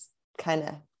nice kind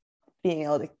of being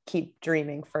able to keep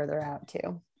dreaming further out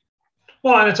too.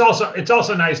 Well, and it's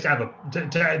also nice to have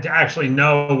to actually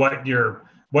know what your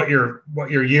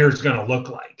year is going to look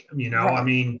like. Right. I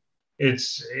mean, it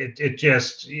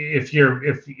just if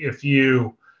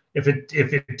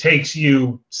it takes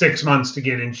you 6 months to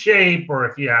get in shape, or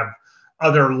if you have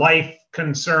other life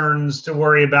concerns to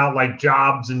worry about, like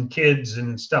jobs and kids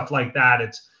and stuff like that,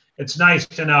 it's nice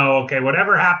to know, okay,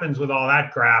 whatever happens with all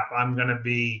that crap, I'm going to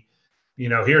be,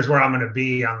 here's where I'm going to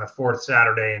be on the fourth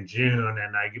Saturday in June,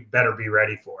 and I better be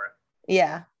ready for it.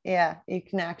 Yeah. You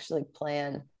can actually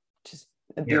plan, just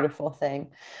a beautiful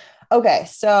thing. Okay.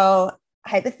 So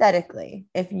hypothetically,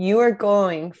 if you were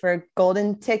going for a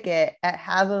golden ticket at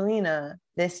Javelina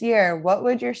this year, what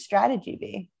would your strategy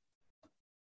be?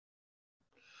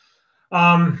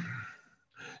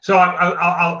 So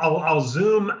I'll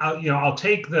zoom out, I'll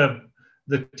take the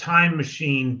time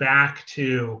machine back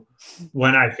to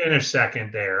when I finished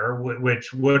second there,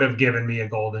 which would have given me a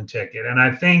golden ticket. And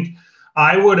I think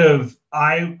I would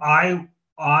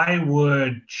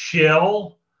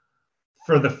chill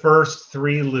for the first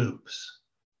 3 loops.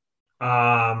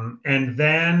 And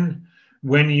then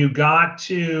when you got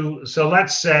to, so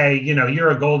let's say,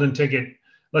 you're a golden ticket,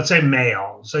 let's say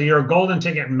male. So you're a golden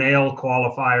ticket male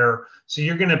qualifier. So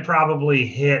you're going to probably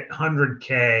hit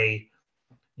 100K,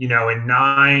 in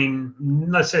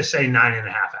let's just say 9.5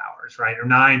 hours, right? Or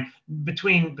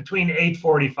between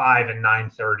 8:45 and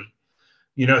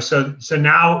 9:30.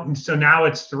 So now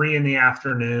it's 3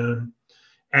 p.m.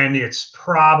 and it's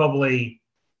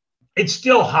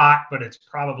still hot, but it's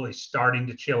probably starting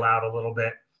to chill out a little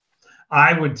bit.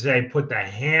 I would say put the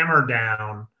hammer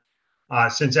down.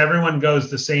 Since everyone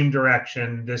goes the same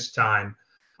direction this time,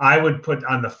 I would put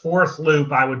on the fourth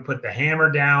loop, I would put the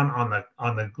hammer down on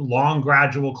the long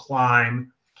gradual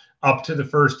climb up to the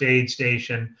first aid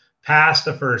station, past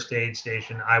the first aid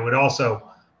station. I would also,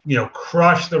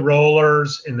 crush the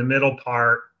rollers in the middle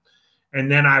part.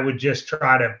 And then I would just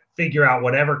try to figure out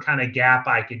whatever kind of gap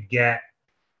I could get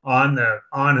on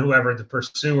whoever the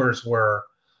pursuers were,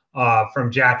 from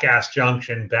Jackass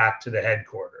Junction back to the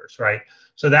headquarters, right?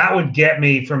 So that would get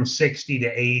me from 60 to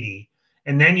 80.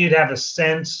 And then you'd have a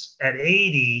sense at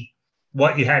 80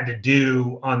 what you had to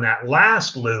do on that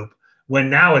last loop, when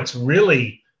now it's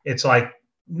like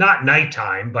not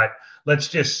nighttime, but let's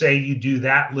just say you do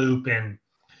that loop in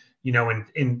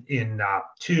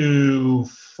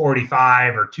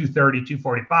 2:45 or 2:30,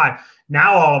 2:45.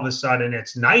 Now all of a sudden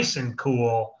it's nice and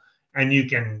cool, and you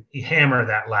can hammer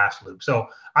that last loop. So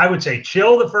I would say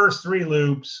chill the first three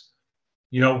loops,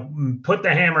 put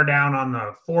the hammer down on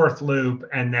the fourth loop,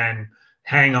 and then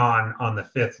hang on the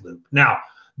fifth loop. Now,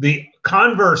 the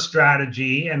converse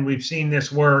strategy, and we've seen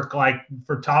this work like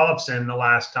for Tollefson the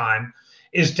last time,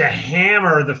 is to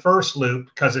hammer the first loop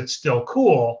because it's still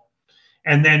cool,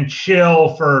 and then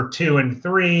chill for 2 and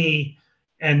 3,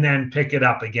 and then pick it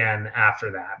up again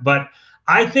after that. But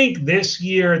I think this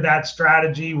year that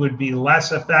strategy would be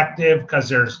less effective because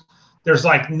there's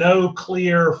like no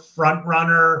clear front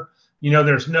runner.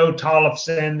 There's no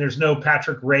Tollefson, there's no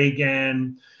Patrick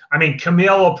Reagan. I mean,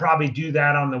 Camille will probably do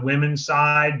that on the women's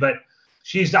side, but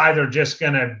she's either just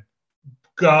going to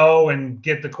go and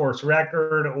get the course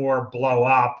record or blow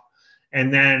up.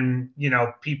 And then,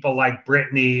 people like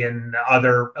Brittany and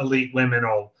other elite women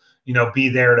will, be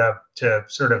there to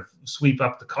sort of sweep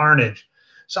up the carnage.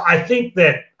 So I think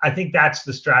that's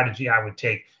the strategy I would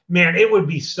take. Man, it would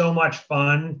be so much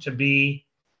fun to be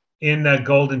in the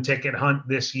golden ticket hunt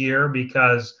this year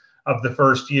because of the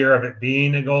first year of it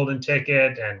being a golden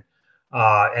ticket, and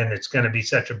it's going to be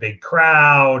such a big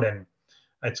crowd, and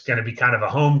it's going to be kind of a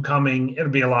homecoming. It'll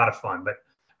be a lot of fun, but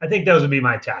I think those would be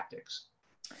my tactics.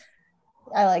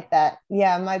 I like that.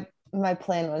 Yeah, my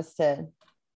plan was to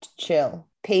chill.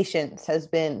 Patience has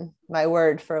been my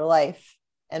word for life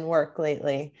and work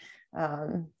lately.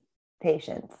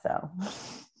 Patience. So.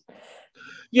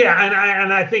 Yeah,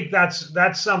 and I think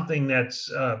that's something that's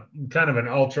kind of an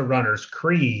ultra runner's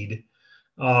creed.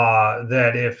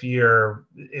 That if you're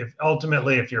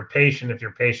patient, if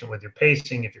you're patient with your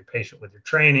pacing, if you're patient with your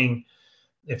training,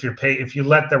 if you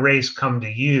let the race come to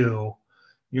you,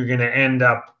 you're going to end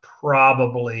up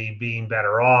probably being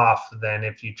better off than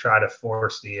if you try to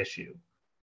force the issue.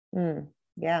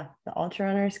 Yeah, the ultra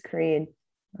runner's creed.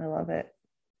 I love it.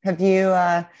 Have you?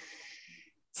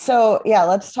 So yeah,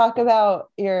 let's talk about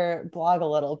your blog a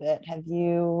little bit. Have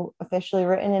you officially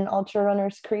written an ultra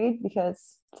runner's creed?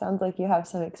 Because it sounds like you have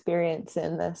some experience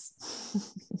in this.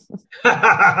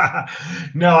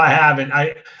 No, I haven't.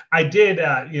 I did.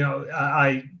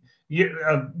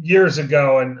 Years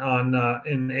ago, and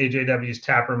in AJW's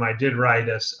Taproom, I did write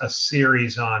a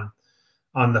series on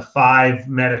the 5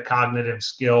 metacognitive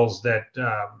skills that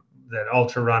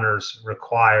ultra runners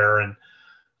require, and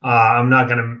I'm not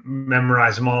going to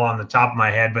memorize them all on the top of my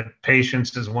head, but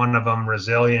patience is one of them,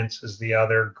 resilience is the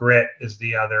other, grit is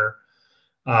the other,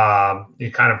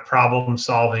 the kind of problem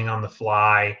solving on the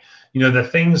fly. The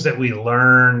things that we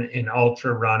learn in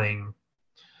ultra running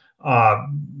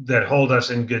that hold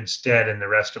us in good stead in the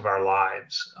rest of our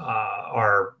lives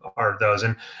are those.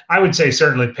 And I would say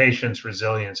certainly patience,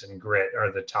 resilience, and grit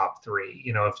are the top 3.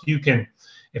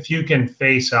 If you can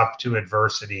face up to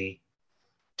adversity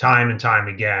time and time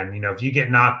again, if you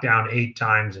get knocked down 8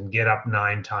 times and get up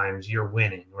 9 times, you're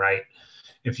winning, right?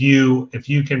 If you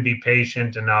can be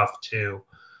patient enough to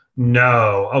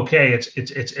know, okay,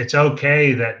 it's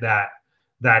okay that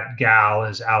gal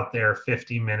is out there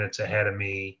 50 minutes ahead of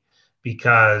me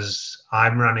because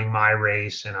I'm running my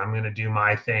race and I'm going to do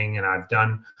my thing, and I've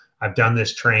done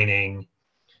this training,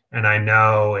 and I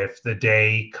know if the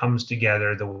day comes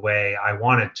together the way I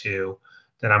want it to,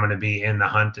 that I'm going to be in the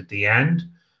hunt at the end. I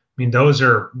mean, those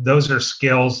are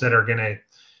skills that are going to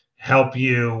help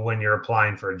you when you're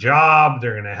applying for a job.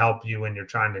 They're going to help you when you're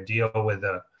trying to deal with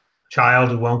a child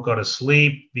who won't go to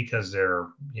sleep because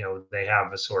they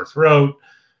have a sore throat.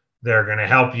 They're going to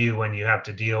help you when you have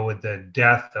to deal with the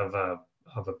death of a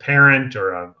parent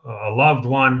or a loved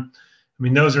one. I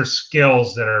mean, those are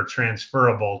skills that are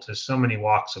transferable to so many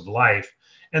walks of life,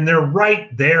 and they're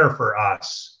right there for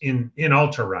us in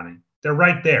ultra running. They're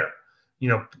right there,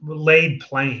 laid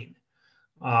plain.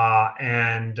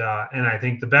 And I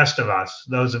think the best of us,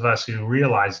 those of us who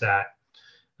realize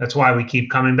that's why we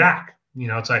keep coming back.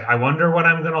 It's like, I wonder what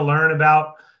I'm going to learn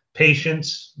about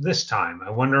patience this time. I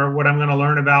wonder what I'm going to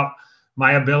learn about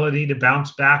my ability to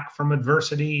bounce back from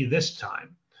adversity this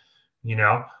time. You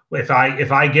know, if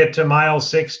I get to mile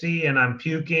 60 and I'm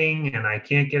puking and I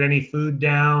can't get any food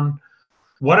down,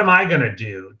 what am I going to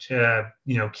do to,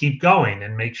 keep going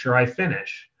and make sure I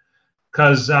finish?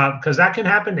 Because that can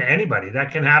happen to anybody.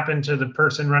 That can happen to the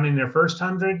person running their first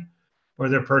 100 or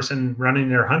the person running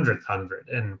their 100th 100.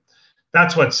 And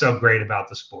that's what's so great about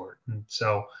the sport. And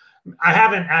so I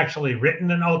haven't actually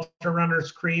written an ultra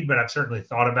runner's creed, but I've certainly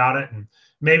thought about it. And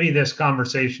maybe this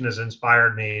conversation has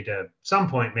inspired me to some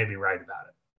point maybe write about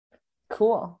it.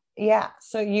 Cool. Yeah.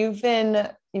 So you've been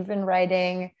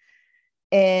writing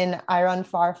in I Run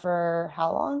Far for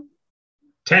how long?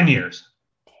 10 years.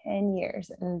 10 years.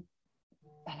 And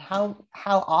how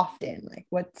often? Like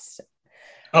what's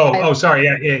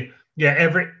sorry.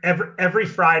 Yeah. Every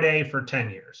Friday for 10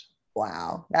 years.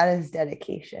 Wow. That is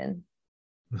dedication.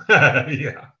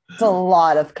 Yeah. It's a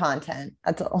lot of content.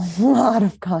 That's a lot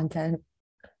of content.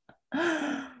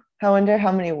 I wonder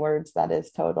how many words that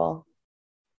is total.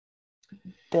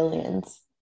 Billions.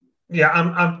 Yeah,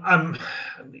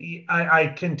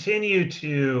 I continue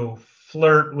to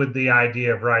flirt with the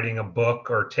idea of writing a book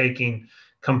or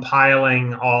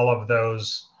compiling all of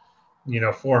those,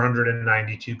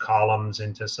 492 columns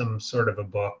into some sort of a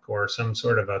book or some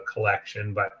sort of a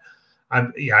collection. But I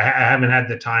haven't had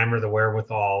the time or the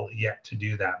wherewithal yet to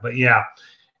do that. But yeah,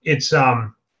 it's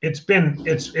been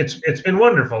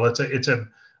wonderful.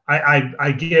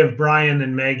 I give Brian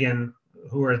and Megan,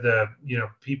 who are the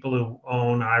people who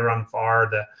own I Run Far,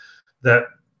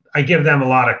 I give them a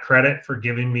lot of credit for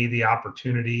giving me the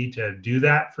opportunity to do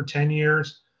that for 10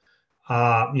 years.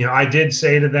 I did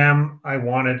say to them I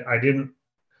wanted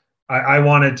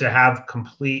to have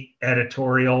complete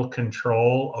editorial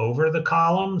control over the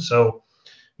column. So,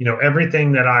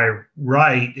 everything that I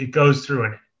write, it goes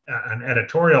through an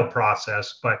editorial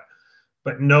process, but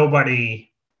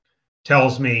nobody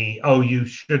tells me, oh, you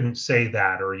shouldn't say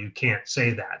that, or you can't say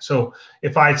that. So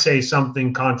if I say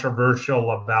something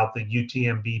controversial about the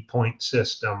UTMB point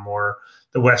system or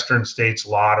the Western States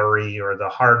Lottery or the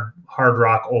Hard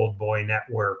Rock Old Boy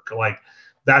Network, like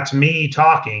that's me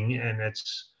talking, and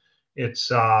it's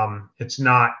not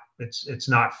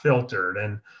filtered,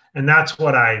 and that's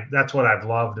what I've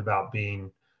loved about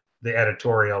being the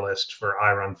editorialist for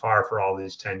I Run Far for all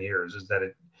these 10 years, is that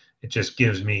it just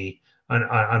gives me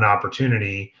an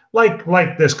opportunity, like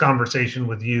this conversation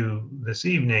with you this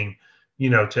evening,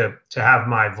 to have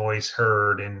my voice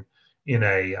heard in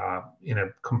a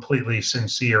completely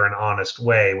sincere and honest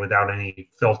way without any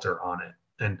filter on it.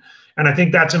 And I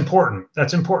think that's important.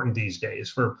 That's important these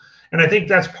days and I think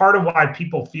that's part of why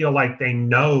people feel like they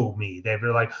know me. They're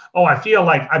like, oh, I feel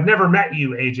like I've never met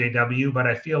you, AJW, but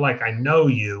I feel like I know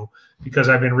you because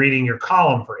I've been reading your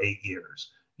column for 8 years,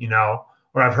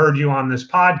 or I've heard you on this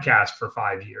podcast for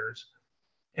 5 years.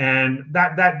 And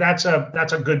that's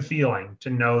a good feeling to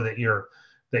know that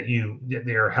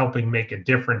they're helping make a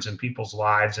difference in people's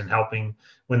lives and helping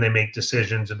when they make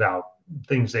decisions about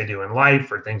things they do in life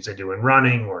or things they do in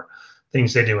running or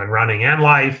things they do in running and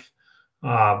life.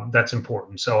 That's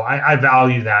important. So I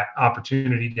value that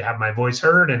opportunity to have my voice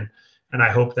heard, and I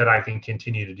hope that I can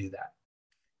continue to do that.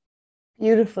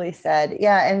 Beautifully said.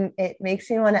 Yeah. And it makes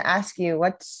me want to ask you,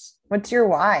 what's your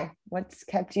why? What's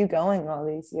kept you going all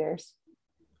these years?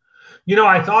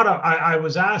 I thought I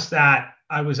was asked that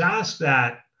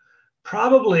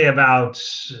probably about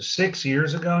 6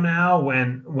 years ago now,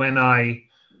 when I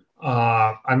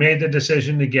made the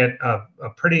decision to get a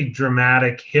pretty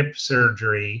dramatic hip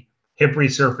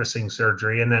resurfacing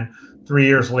surgery, and then 3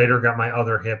 years later got my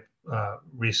other hip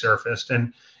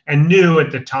resurfaced, and knew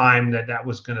at the time that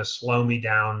was going to slow me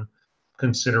down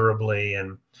considerably,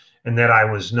 and that I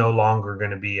was no longer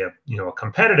going to be a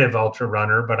competitive ultra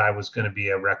runner, but I was going to be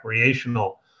a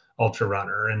recreational ultra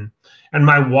runner. And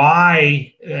my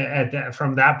why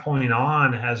from that point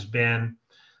on has been,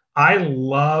 I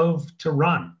love to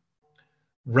run.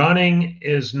 Running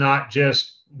is not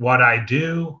just what I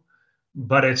do,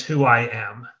 but it's who I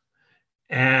am.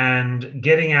 And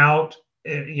getting out,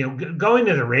 going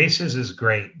to the races is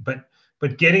great, but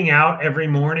getting out every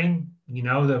morning,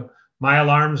 my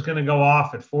alarm's going to go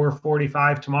off at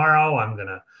 4:45 tomorrow. I'm going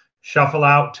to shuffle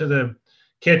out to the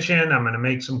kitchen. I'm going to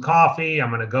make some coffee. I'm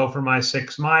going to go for my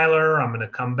 6 miler. I'm going to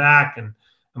come back and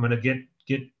I'm going to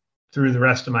get through the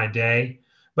rest of my day.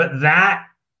 But that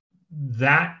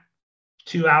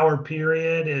 2-hour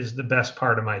period is the best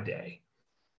part of my day.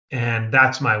 And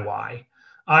that's my why.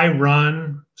 I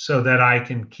run so that I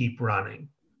can keep running.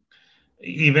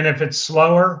 Even if it's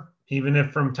slower, even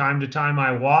if from time to time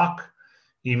I walk,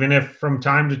 even if from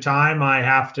time to time I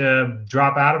have to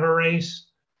drop out of a race,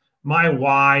 my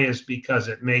why is because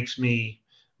it makes me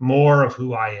more of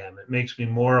who I am. It makes me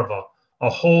more of a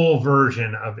whole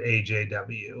version of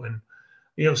AJW. And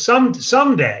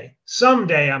someday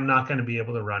I'm not going to be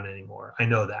able to run anymore. I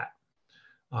know that.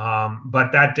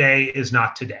 But that day is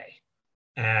not today.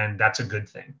 And that's a good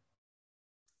thing.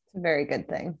 It's a very good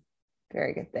thing.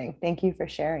 Very good thing. Thank you for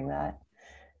sharing that.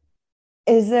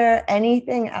 Is there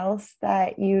anything else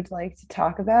that you'd like to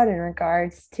talk about in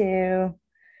regards to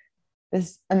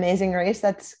this amazing race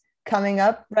that's coming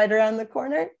up right around the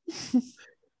corner?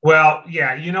 Well,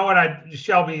 yeah, you know what,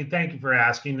 Shelby, thank you for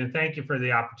asking, and thank you for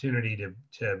the opportunity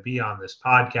to be on this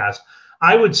podcast.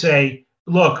 I would say,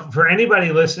 look, for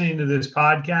anybody listening to this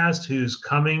podcast who's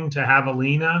coming to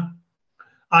Javelina,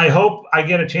 I hope I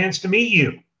get a chance to meet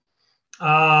you.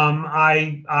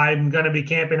 I'm going to be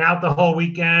camping out the whole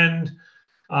weekend.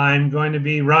 I'm going to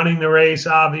be running the race,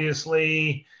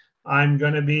 obviously. I'm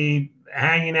going to be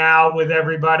hanging out with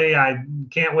everybody. I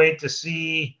can't wait to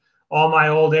see all my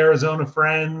old Arizona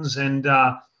friends. And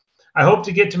I hope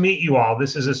to get to meet you all.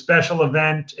 This is a special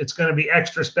event. It's going to be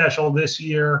extra special this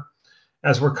year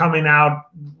as we're coming out,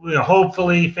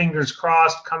 hopefully, fingers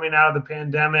crossed, coming out of the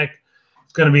pandemic.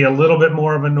 It's going to be a little bit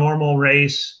more of a normal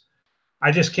race.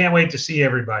 I just can't wait to see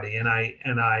everybody. And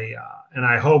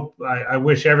I hope, I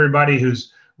wish everybody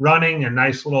who's running a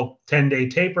nice little 10-day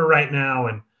taper right now,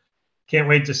 and can't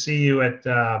wait to see you at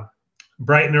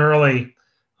bright and early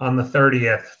on the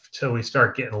 30th till we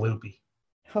start getting loopy.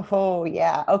 Oh,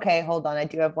 yeah. Okay, hold on. I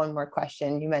do have one more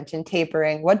question. You mentioned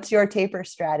tapering. What's your taper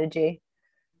strategy?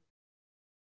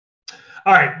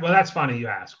 All right. Well, that's funny you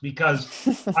ask, because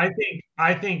I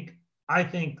think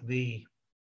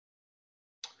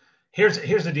here's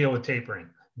the deal with tapering.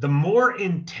 The more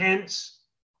intense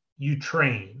you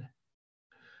train,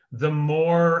 the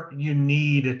more you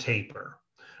need a taper,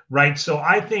 right? So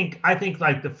I think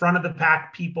like the front of the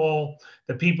pack people,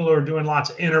 the people who are doing lots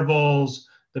of intervals,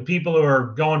 the people who are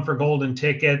going for golden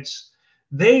tickets,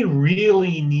 they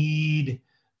really need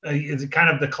it's kind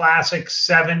of the classic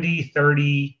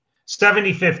 70-30,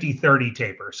 70-50-30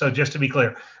 taper. So just to be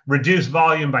clear, reduce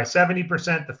volume by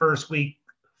 70% the first week,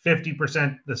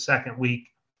 50% the second week.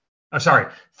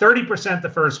 30% the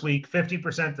first week,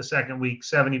 50% the second week,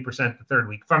 70% the third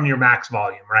week from your max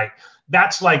volume, right?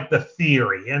 That's like the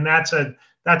theory. And that's a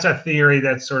theory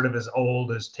that's sort of as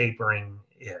old as tapering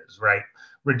is, right?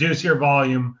 Reduce your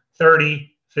volume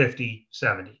 30, 50,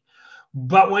 70.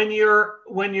 But when you're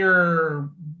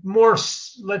more,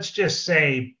 let's just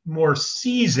say, more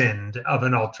seasoned of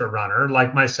an ultra runner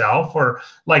like myself, or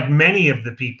like many of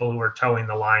the people who are towing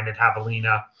the line at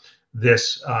Javelina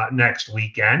this next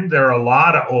weekend, there are a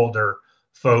lot of older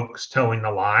folks towing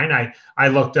the line. I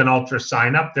looked at ultra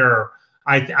sign up.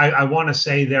 I want to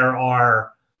say there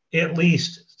are at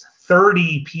least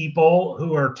 30 people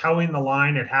who are towing the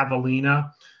line at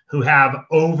Javelina who have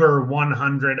over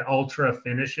 100 ultra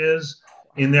finishes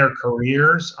in their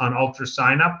careers on ultra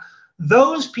sign up.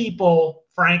 Those people,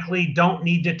 frankly, don't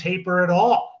need to taper at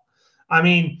all. I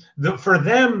mean, for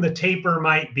them, the taper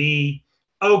might be,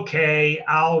 okay,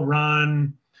 I'll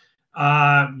run,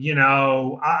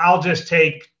 I'll just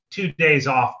take 2 days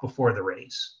off before the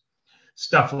race,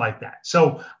 stuff like that.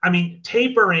 So, I mean,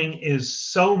 tapering is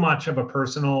so much of a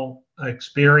personal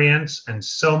experience and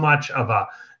so much of a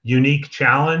unique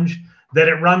challenge that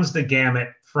it runs the gamut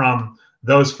from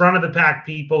those front of the pack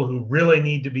people who really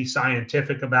need to be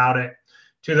scientific about it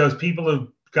to those people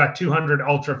who've got 200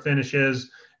 ultra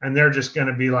finishes and they're just going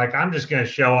to be like, I'm just going to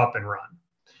show up and run.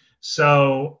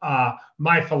 So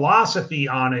my philosophy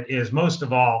on it is, most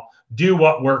of all, do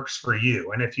what works for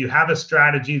you. And if you have a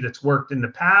strategy that's worked in the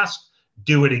past,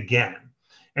 do it again.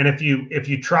 And if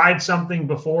you tried something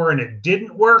before and it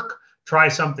didn't work, try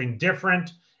something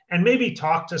different, and maybe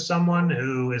talk to someone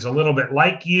who is a little bit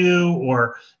like you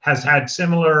or has had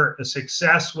similar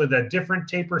success with a different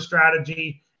taper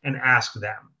strategy, and ask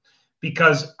them.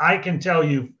 Because I can tell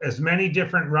you, as many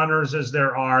different runners as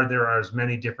there are as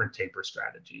many different taper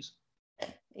strategies.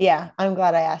 Yeah, I'm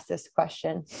glad I asked this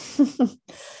question.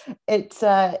 It's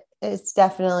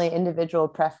definitely individual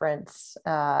preference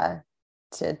to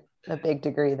a big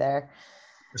degree there.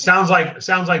 It sounds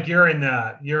like you're in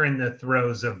the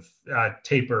throes of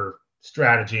taper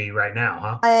strategy right now,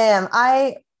 huh? I am.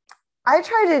 I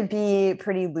try to be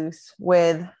pretty loose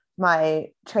with my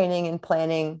training and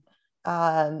planning.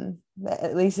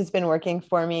 At least it's been working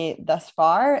for me thus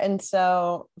far. And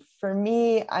so for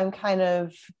me, I'm kind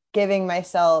of giving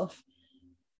myself,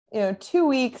 2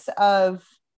 weeks of,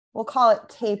 we'll call it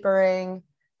tapering,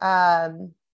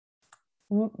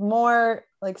 more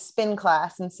like spin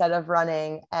class instead of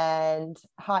running, and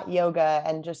hot yoga,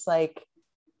 and just like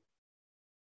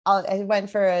I went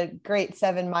for a great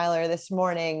 7 miler this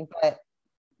morning, but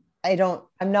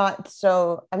I'm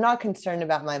not concerned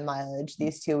about my mileage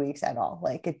these 2 weeks at all.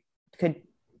 Like it could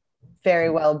very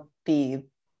well be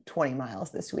 20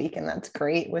 miles this week, and that's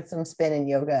great with some spin and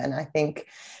yoga. And I think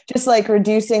just like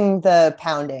reducing the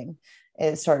pounding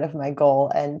is sort of my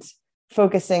goal, and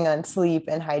focusing on sleep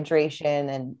and hydration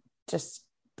and just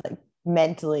like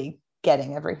mentally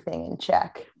getting everything in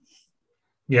check.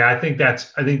 Yeah, I think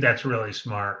that's really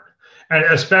smart, and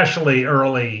especially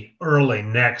early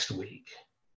next week.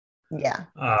 Yeah.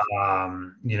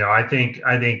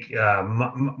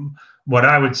 What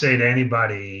I would say to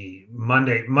anybody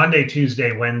Monday,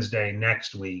 Tuesday, Wednesday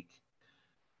next week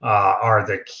are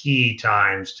the key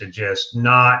times to just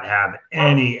not have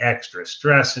any extra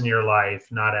stress in your life,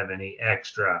 not have any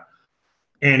extra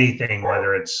anything,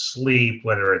 whether it's sleep,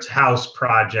 whether it's house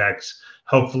projects.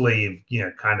 Hopefully,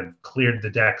 kind of cleared the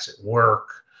decks at work.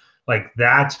 Like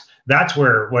that's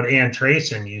where what Ann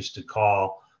Trayson used to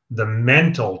call the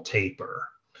mental taper,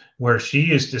 where she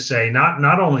used to say,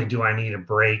 not only do I need a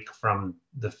break from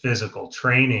the physical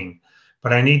training,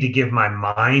 but I need to give my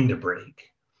mind a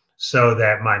break so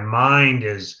that my mind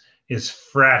is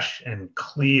fresh and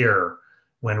clear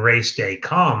when race day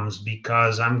comes,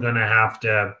 because I'm going to have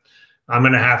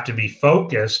to be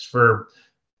focused for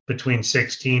between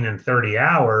 16 and 30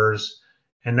 hours.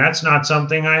 And that's not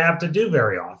something I have to do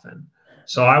very often.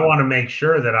 So I want to make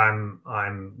sure that I'm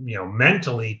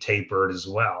mentally tapered as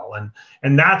well.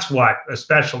 And that's what,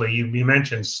 especially you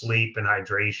mentioned sleep and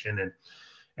hydration,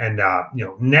 and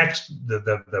next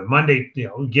the Monday,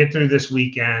 get through this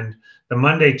weekend. The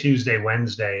Monday, Tuesday,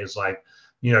 Wednesday is like,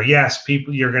 yes,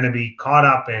 people, you're going to be caught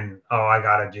up in, oh, I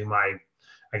got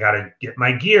to get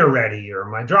my gear ready, or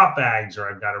my drop bags, or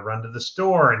I've got to run to the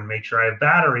store and make sure I have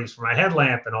batteries for my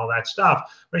headlamp and all that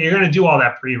stuff. But you're going to do all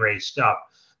that pre-race stuff.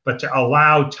 But to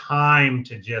allow time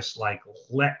to just like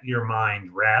let your mind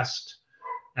rest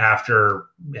after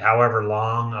however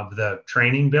long of the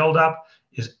training buildup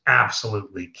is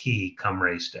absolutely key come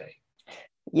race day.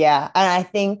 Yeah. And I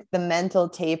think the mental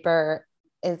taper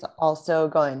is also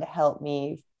going to help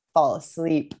me fall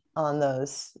asleep on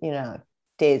those,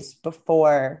 days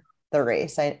before the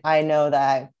race. I know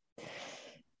that I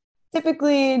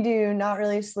typically do not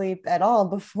really sleep at all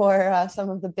before some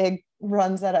of the big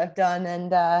runs that I've done,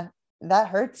 and that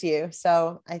hurts you.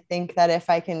 So I think that if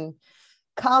I can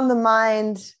calm the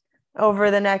mind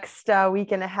over the next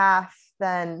week and a half,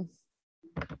 then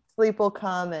sleep will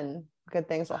come and good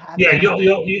things will happen. Yeah,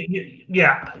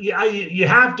 you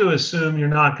have to assume you're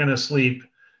not going to sleep.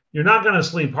 You're not going to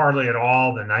sleep hardly at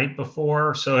all the night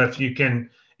before. So if you can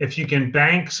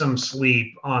bank some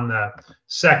sleep on the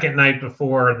second night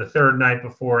before, the third night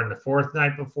before, and the fourth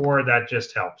night before, that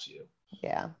just helps you.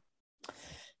 Yeah.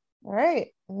 All right.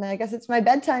 And I guess it's my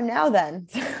bedtime now then.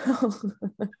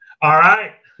 All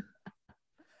right.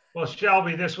 Well,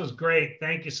 Shelby, this was great.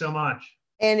 Thank you so much.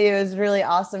 Andy, it was really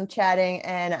awesome chatting,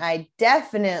 and I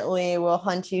definitely will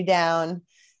hunt you down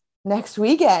next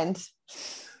weekend.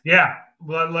 Yeah.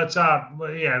 Well,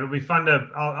 yeah, it'll be fun to,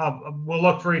 we'll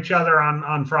look for each other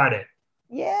on Friday.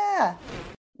 Yeah.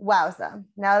 Wowza.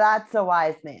 Now that's a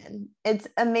wise man. It's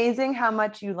amazing how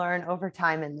much you learn over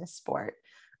time in this sport.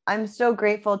 I'm so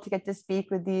grateful to get to speak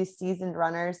with these seasoned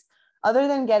runners. Other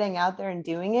than getting out there and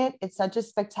doing it, it's such a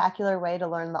spectacular way to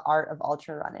learn the art of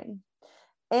ultra running.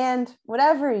 And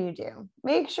whatever you do,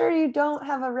 make sure you don't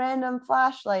have a random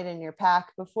flashlight in your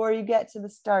pack before you get to the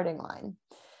starting line.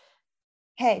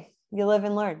 Hey, you live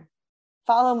and learn.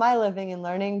 Follow my living and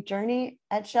learning journey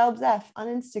at ShelbsF on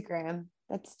Instagram.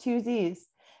 That's 2 Z's.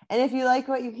 And if you like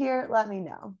what you hear, let me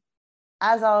know.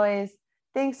 As always,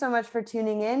 thanks so much for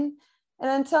tuning in. And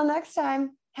until next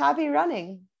time, happy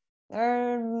running.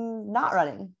 Or not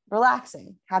running,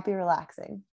 relaxing. Happy relaxing.